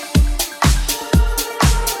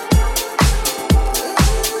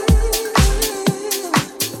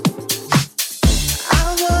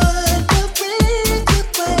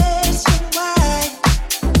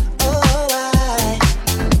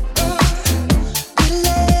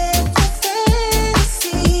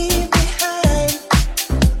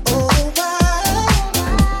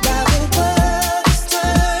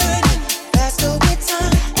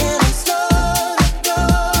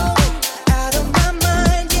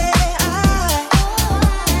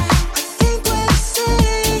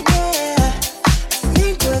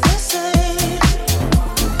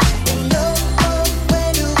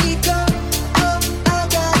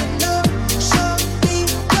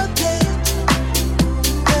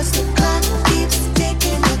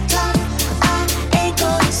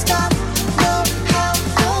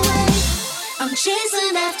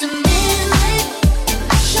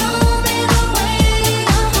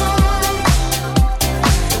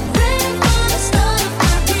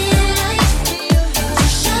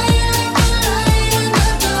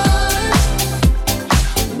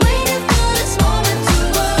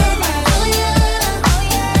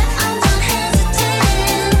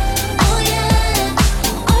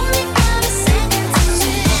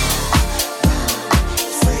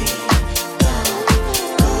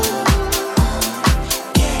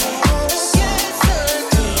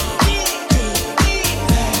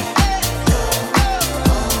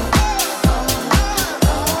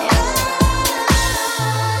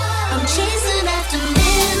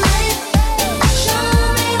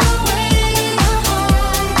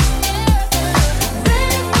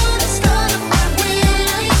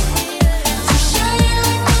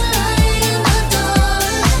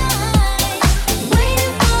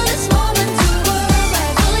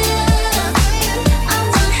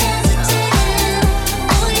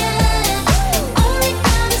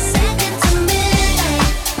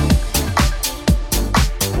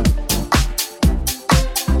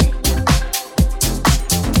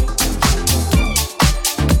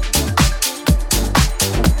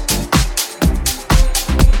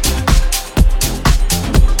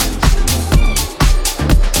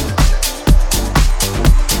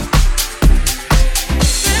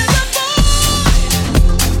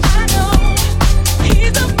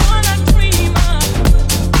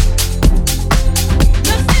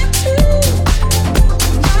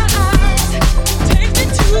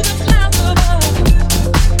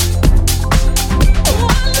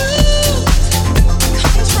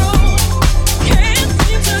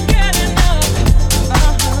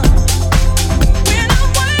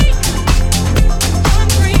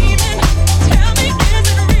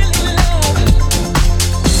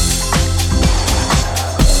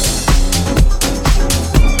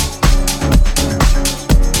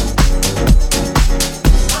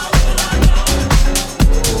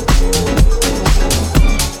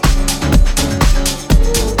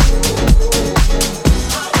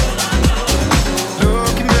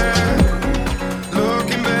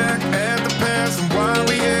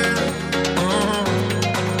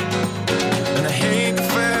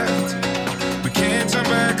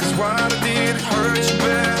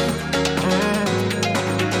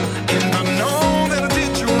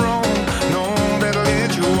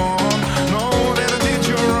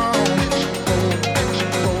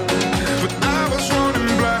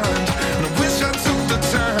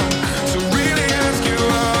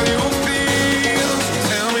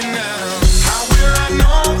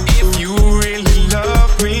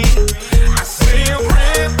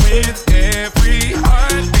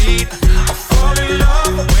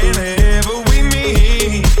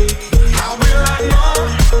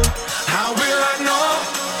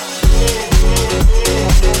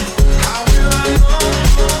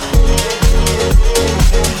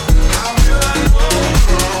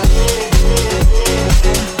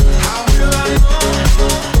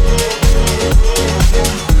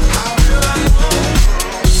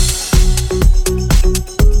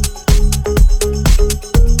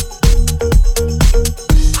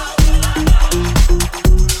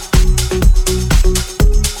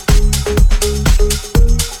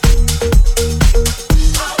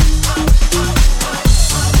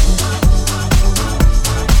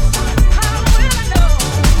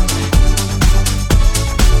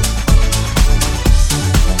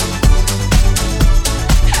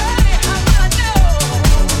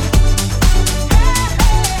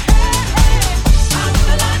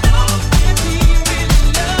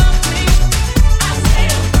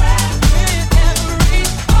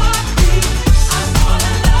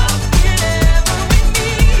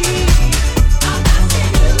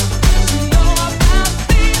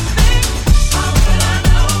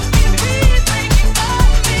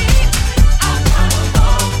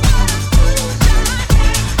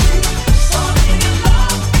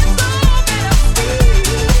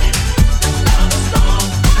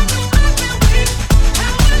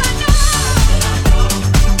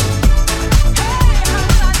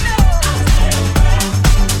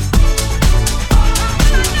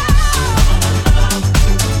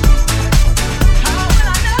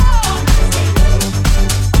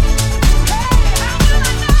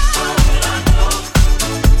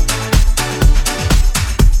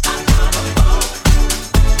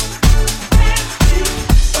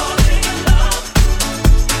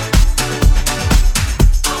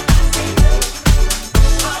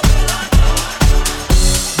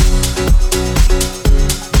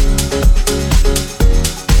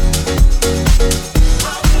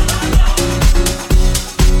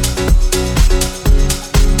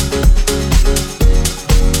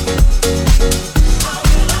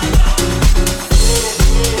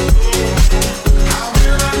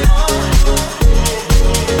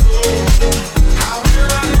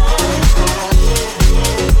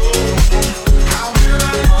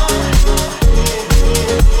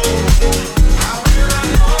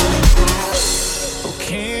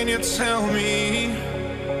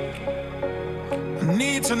 I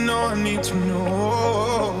need to know, I need to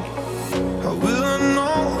know. How will I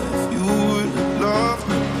know if you would love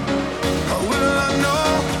me? How will I know?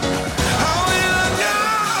 How will I know?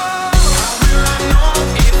 How will I know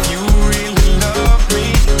if you really love me?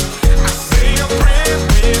 I say a prayer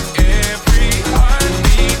with every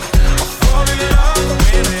heartbeat. I fall in love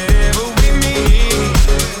whenever we meet.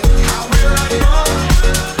 How will I know?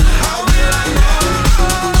 How will I know?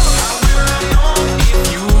 How will I know if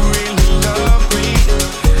you really love me?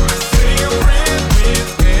 I say a prayer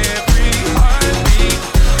with every heartbeat.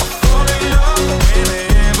 I fall in love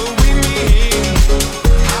whenever we meet.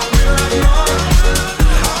 How will I know?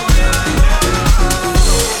 How will I know?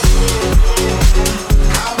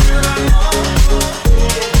 How will I know?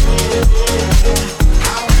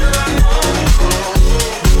 How will I know?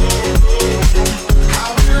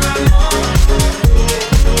 How will I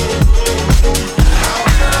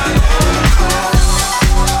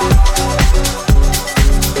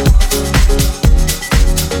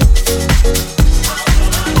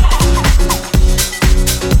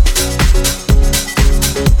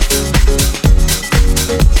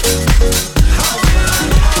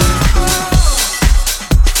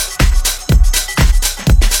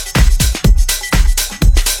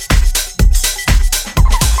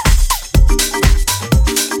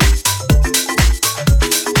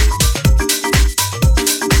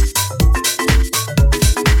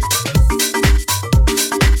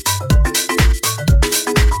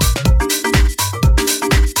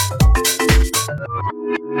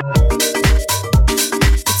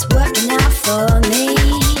It's working out for me.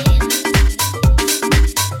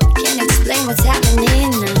 Can't explain what's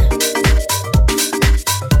happening.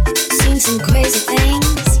 Seen some crazy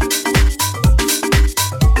things.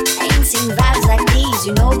 Ain't seen vibes like these,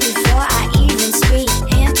 you know, before I even speak.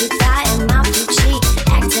 Hand to thigh and mouth to cheek,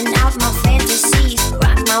 acting out my fantasies.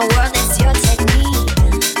 Rock my world, that's your technique.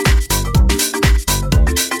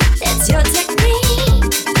 That's your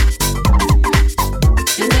technique.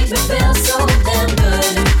 You make me feel so damn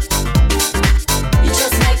good. You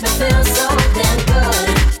just make me feel so damn good.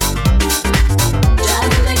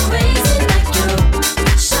 Driving me crazy like you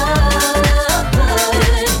should.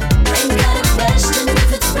 Ain't got a question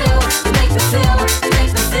if it's real. You make me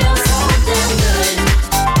feel so damn good.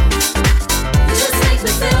 You just make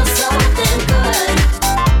me feel so damn good.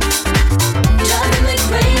 Driving me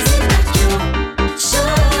crazy like you should.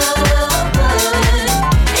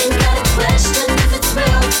 Ain't got a question if it's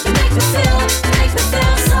real. You make me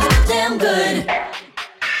feel so damn good.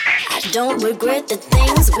 I don't regret the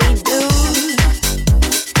things we do.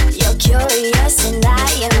 You're curious and I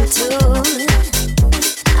am too.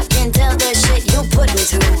 I can tell the shit you put me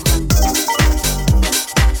through.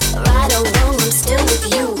 Right or wrong, I'm still with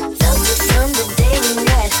you. Felt it from the day we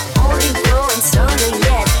met. Only growing stronger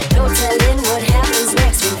yet. No telling what happens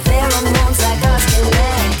next when pheromones like us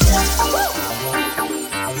connect.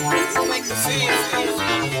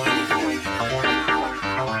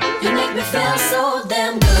 You make me feel so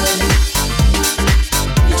damn good.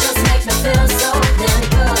 You just make me feel so damn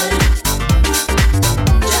good.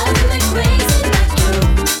 Driving me crazy like you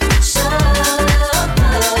should.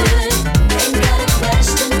 Ain't got a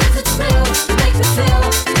question if it's real. You make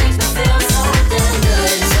me feel so damn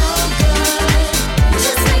good. So good. You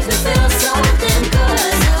just make me feel so damn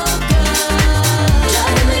good. So good.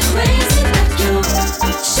 Driving me crazy like you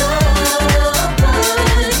should.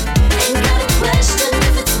 Ain't got a question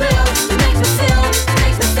if it's real. You make me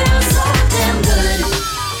feel so damn good.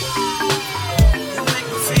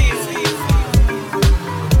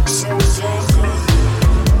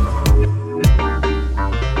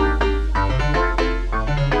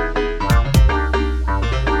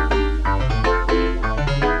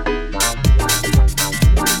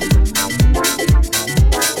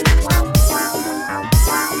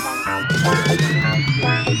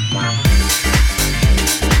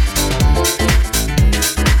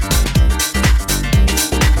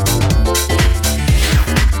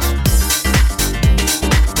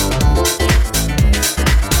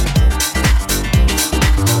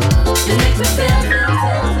 You make me feel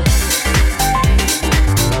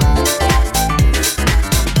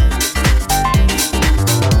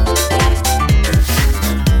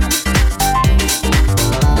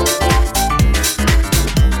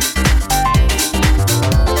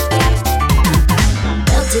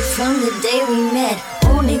Felt it from the day we met.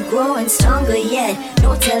 Only growing stronger yet.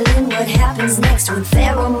 No telling what happens next when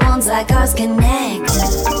pheromones like ours connect.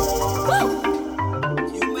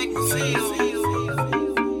 you make me feel?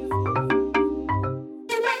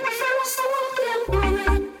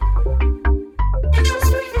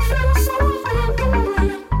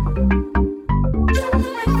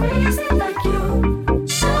 Crazy like you.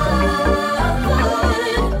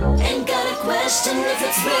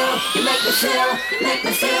 me feel, make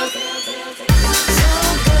me feel so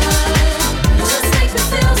good. Just make me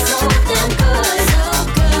feel so damn good. So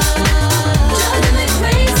good. Driving me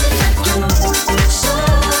crazy like you. So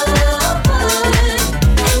good.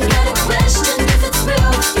 Ain't got a question if it's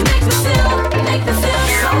real. You make me feel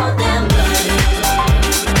so damn good.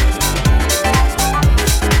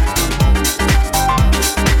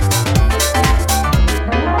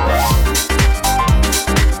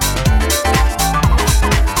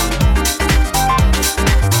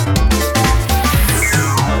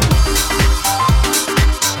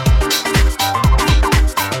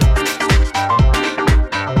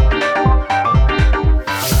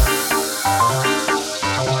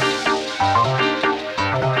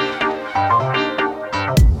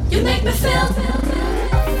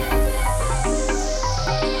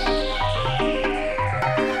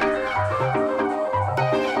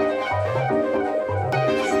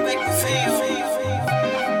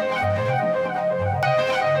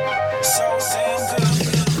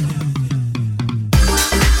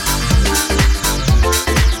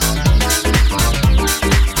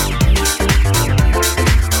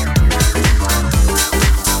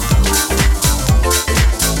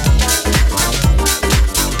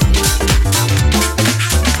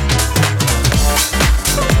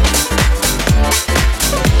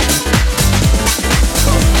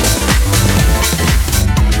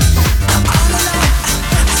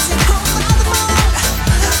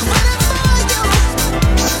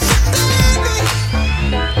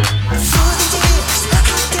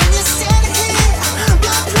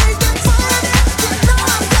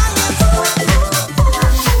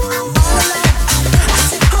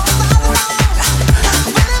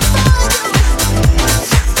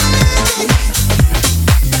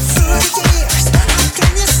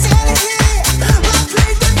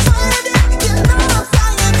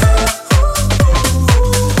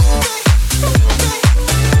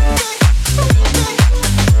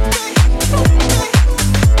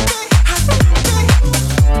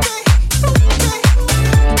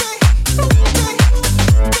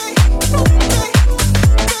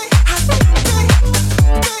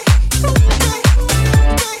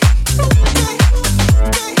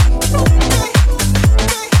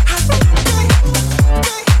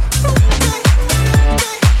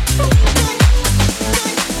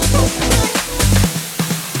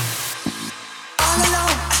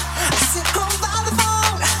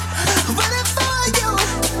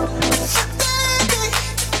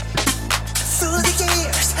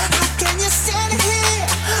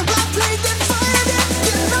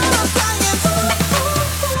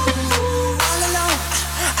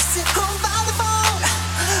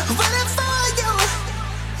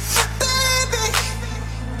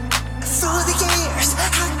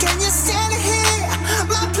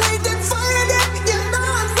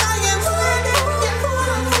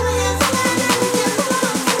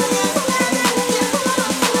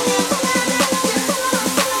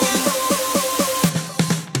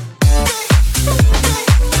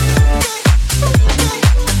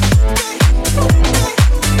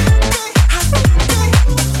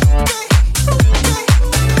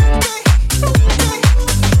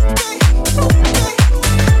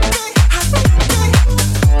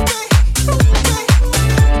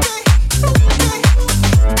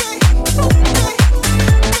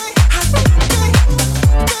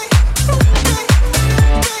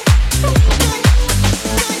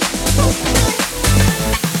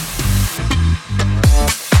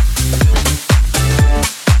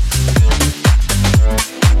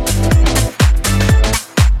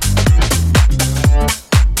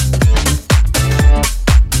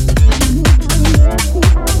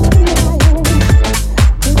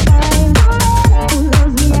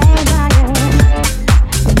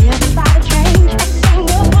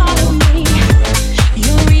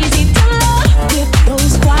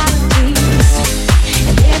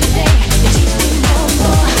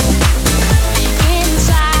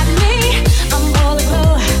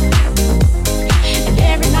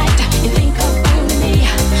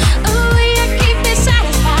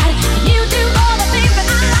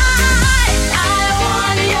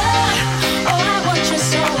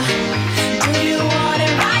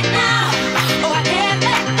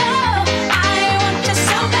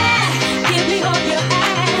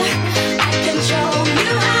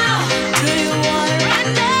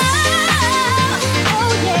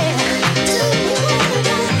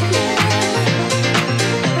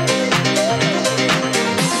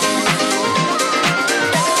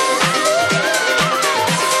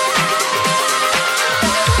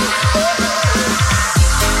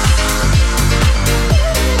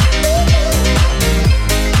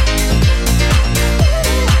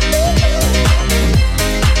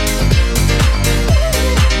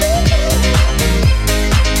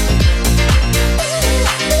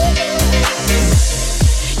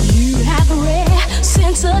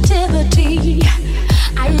 sensitivity.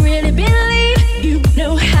 I really believe you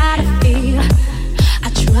know how to feel.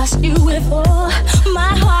 I trust you with all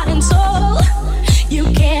my heart and soul. You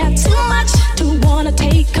care too much to wanna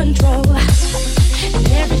take control. And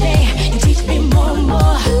every day you teach me more and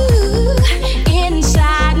more. Ooh,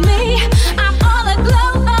 inside me, I'm all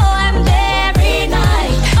aglow. And every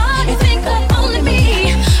night, oh, you think of only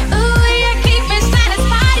me. Ooh, you keep me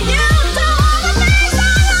satisfied. You do all the things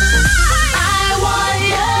I want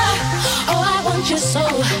you. Oh, I want you so.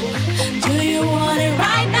 Do you want it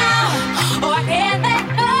right now? Oh, I can't let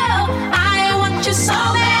go. I want you so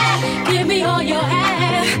bad. Give me all your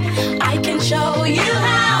hand. I can show you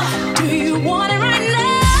how. Do you want it right now?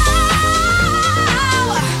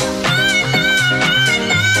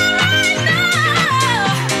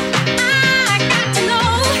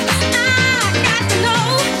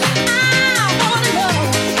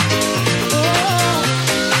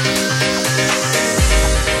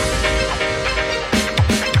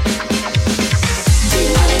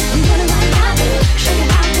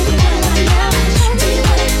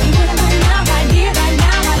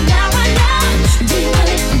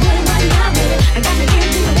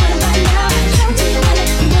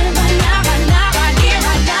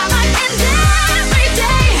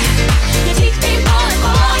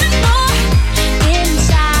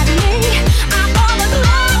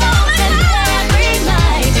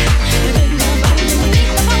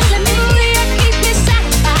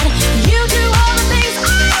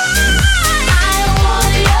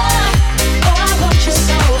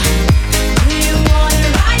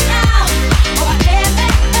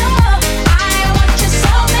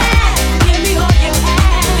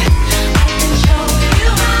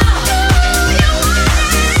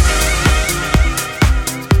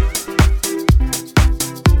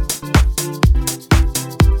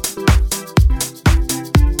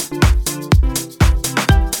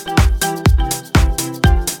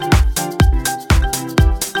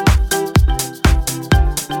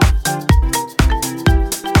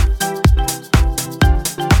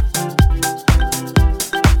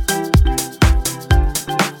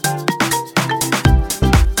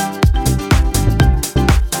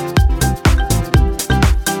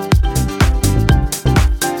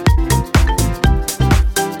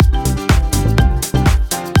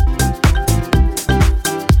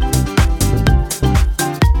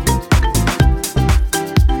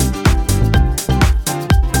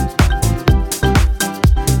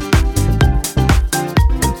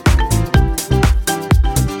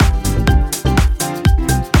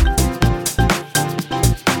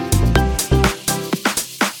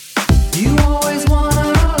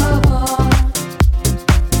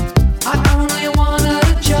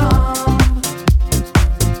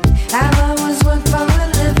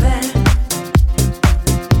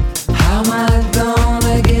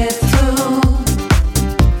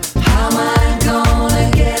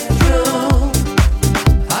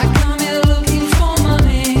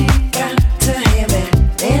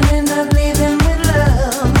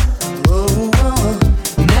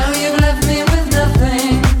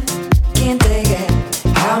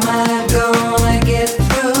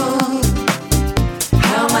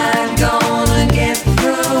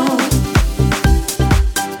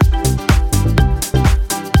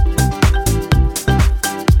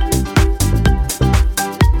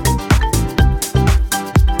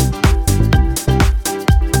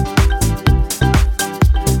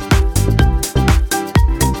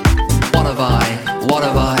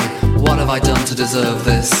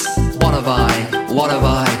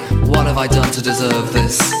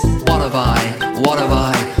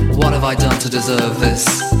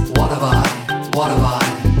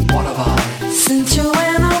 Since you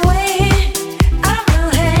went away, I've been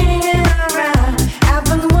hanging around. I've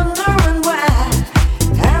been wondering why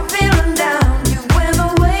I'm feeling down. You went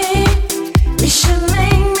away, you should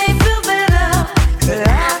make me feel better. But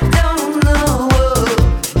I don't know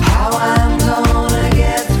how I'm gonna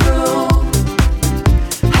get through.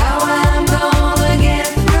 How I'm gonna get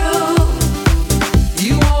through.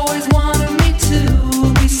 You always wanted me to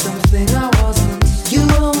be something I wasn't. You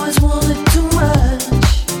always wanted too much.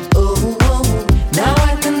 Oh, now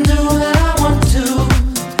I can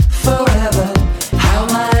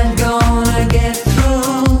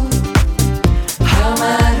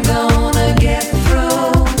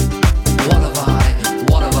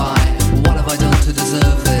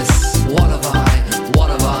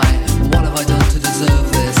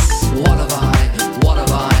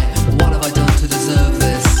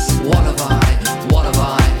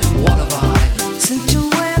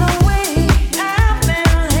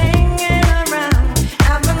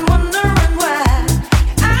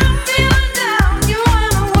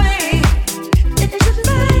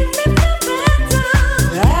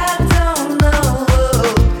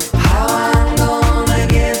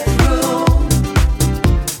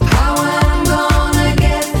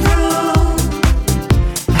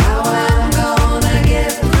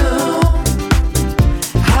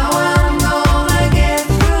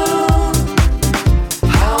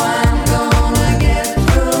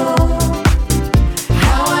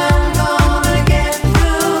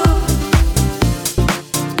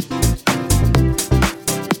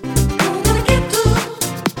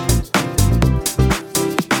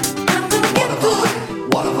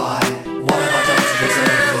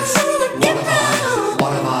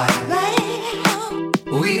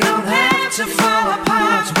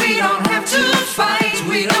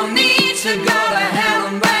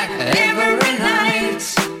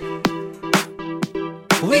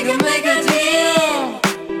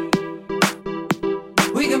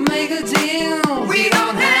can make a deal. We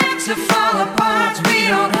don't have to fall apart. We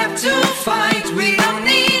don't have to fight. We don't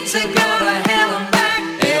need to go to hell and back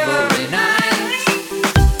every night.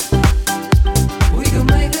 We can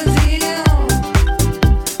make a deal.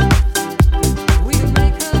 We can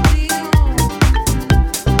make a deal.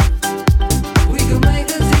 We can make a deal. We can make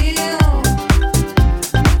a deal.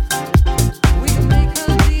 We can make a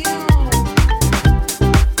deal. We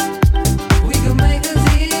can make a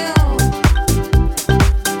deal.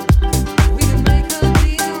 We can make a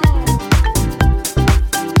deal.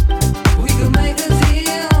 We can make a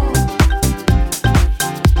deal.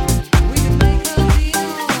 We can make a deal.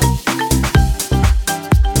 We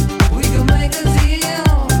can make a deal.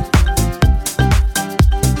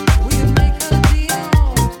 We can make a deal.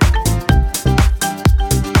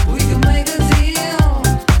 We can make a deal. We can make a deal.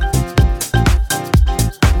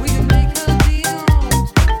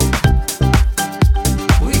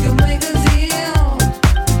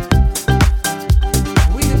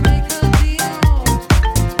 We can make a deal.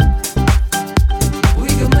 We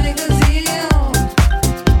can make a deal.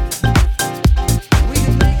 We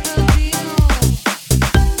can make a deal.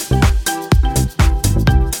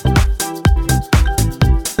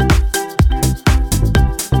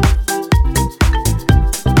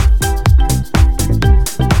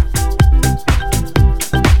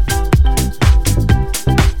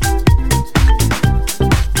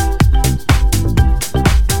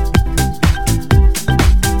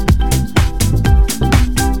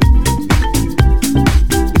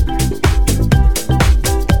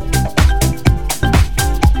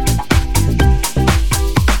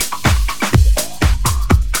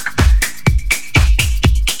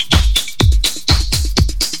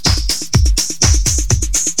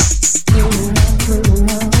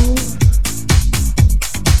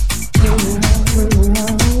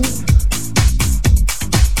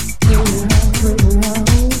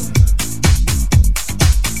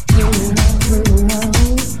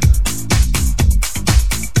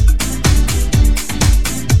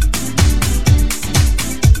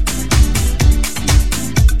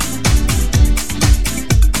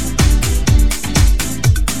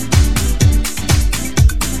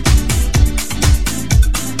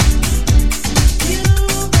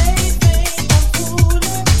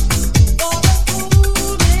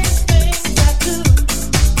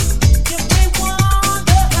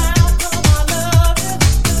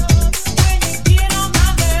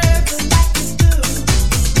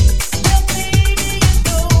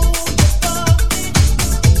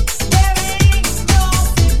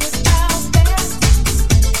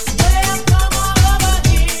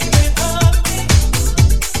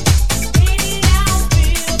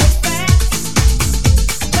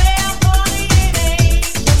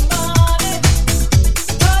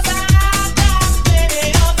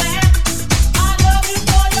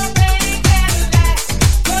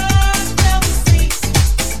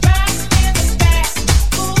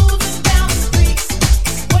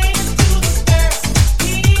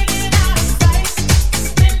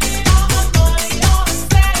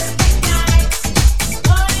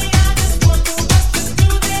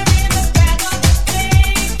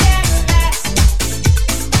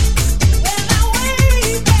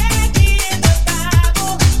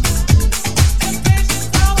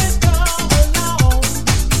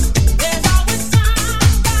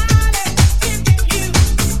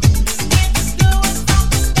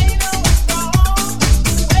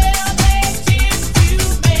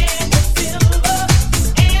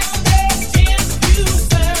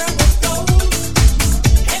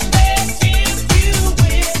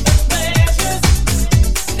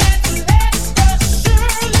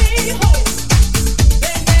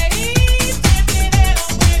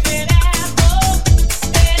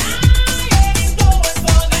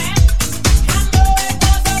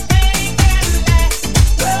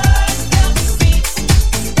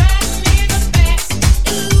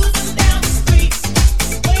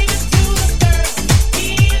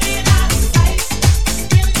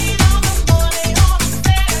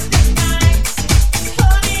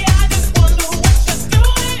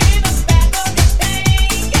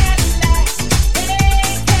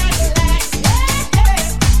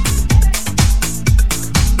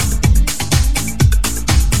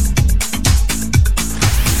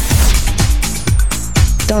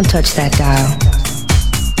 Don't touch that dial.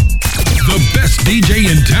 The best DJ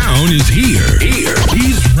in town is here.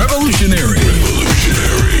 He's revolutionary.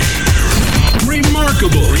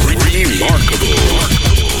 Remarkable.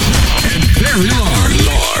 And very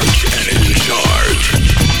large and in charge.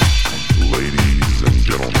 Ladies and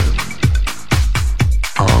gentlemen,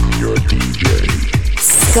 I'm your DJ.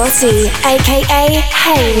 Scotty, aka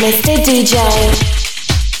Hey Mr. DJ.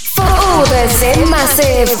 100%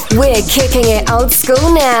 massive. We're kicking it old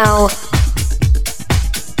school now.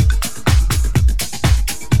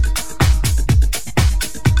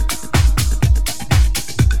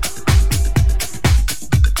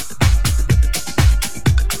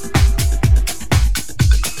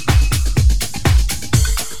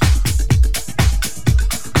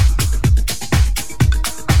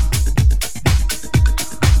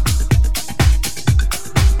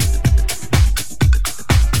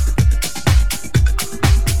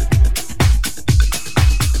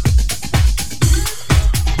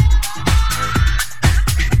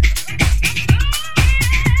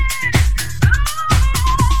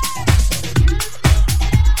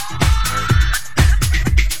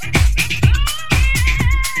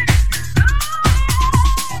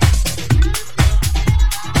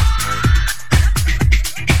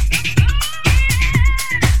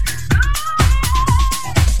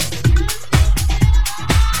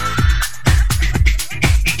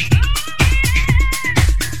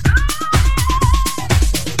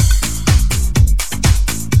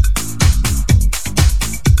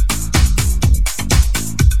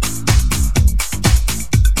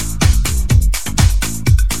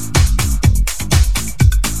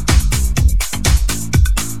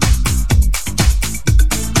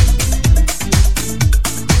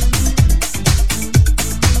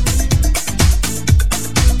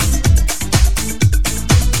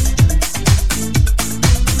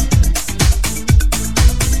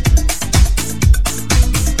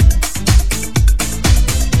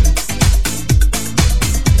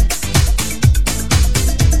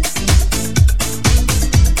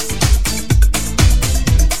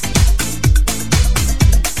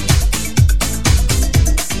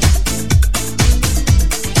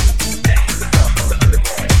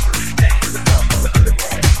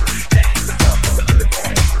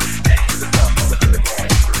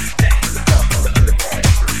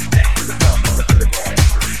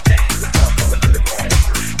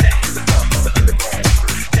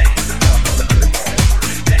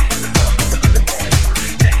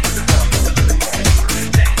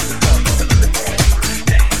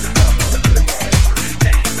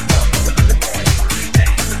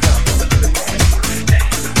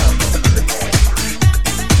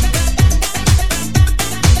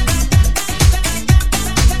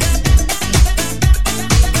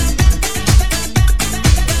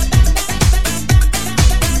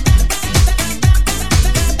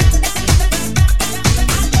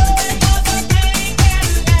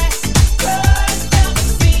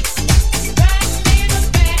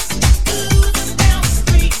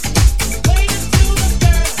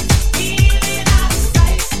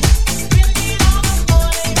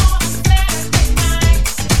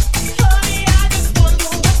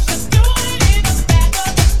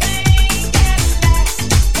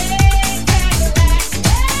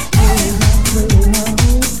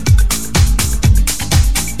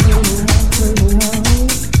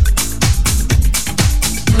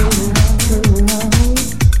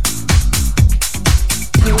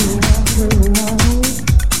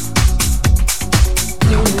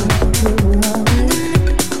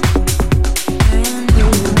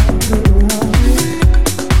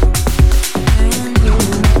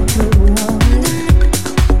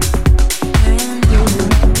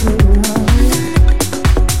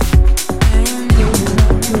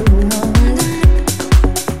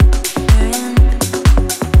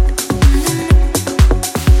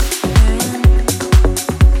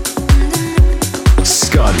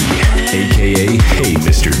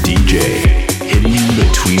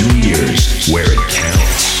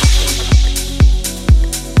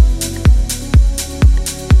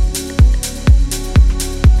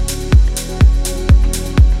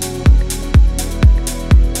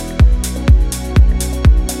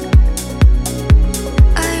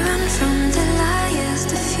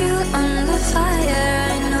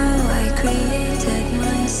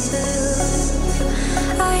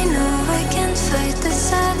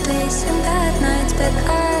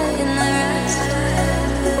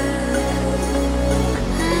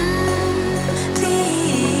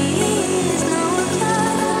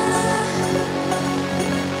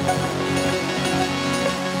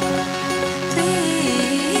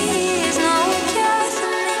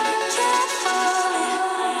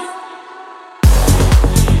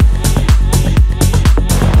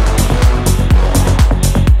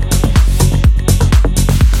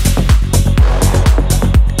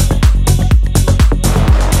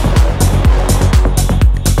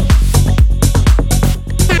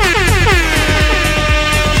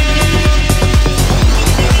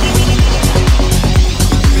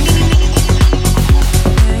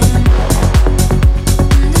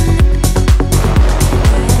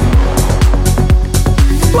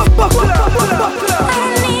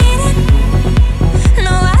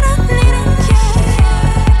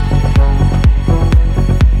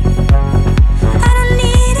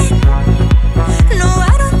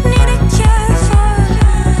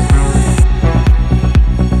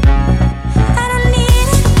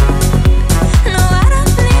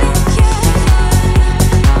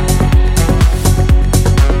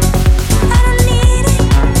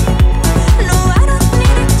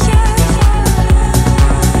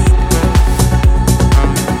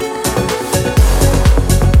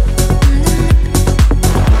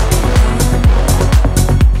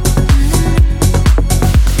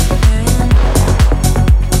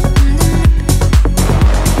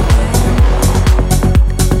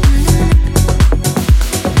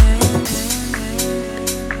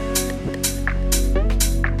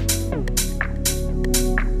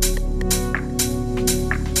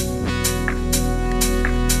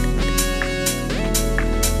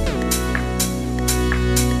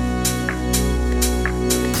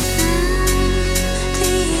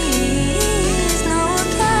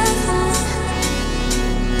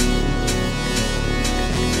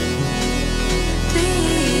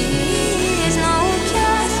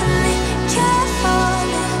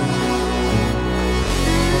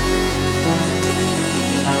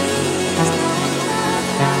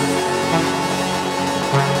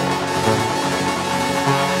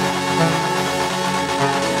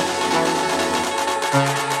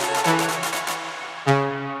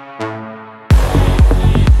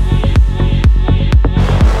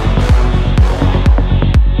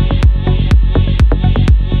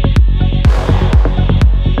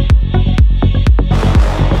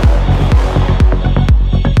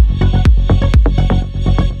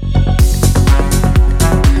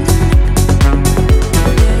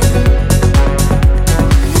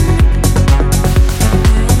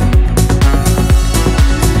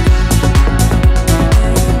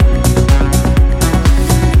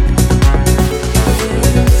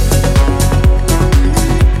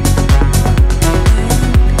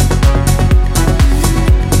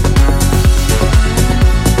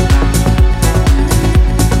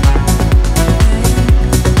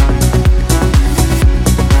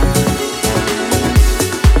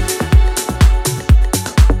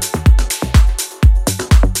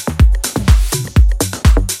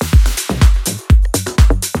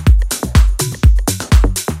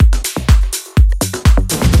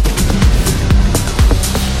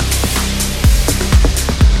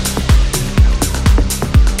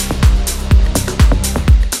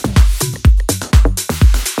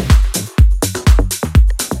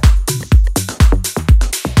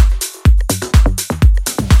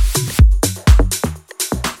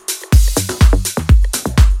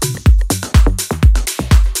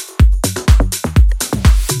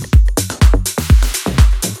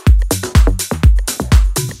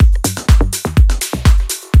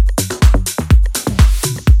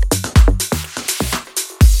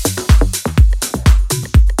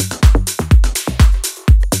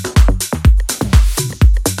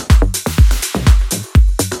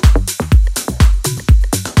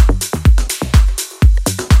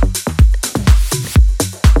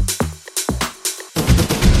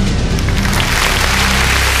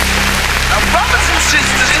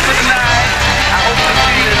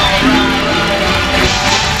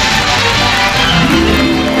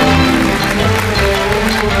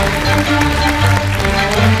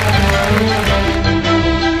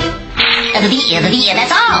 the ear,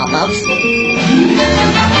 that's all, folks.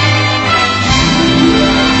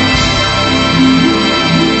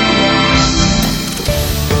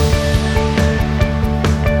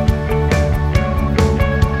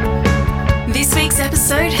 This week's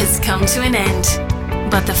episode has come to an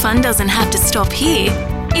end. But the fun doesn't have to stop here.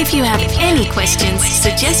 If you have any questions,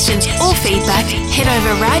 suggestions, or feedback, head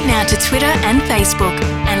over right now to Twitter and Facebook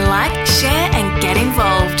and like, share, and get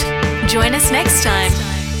involved. Join us next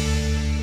time.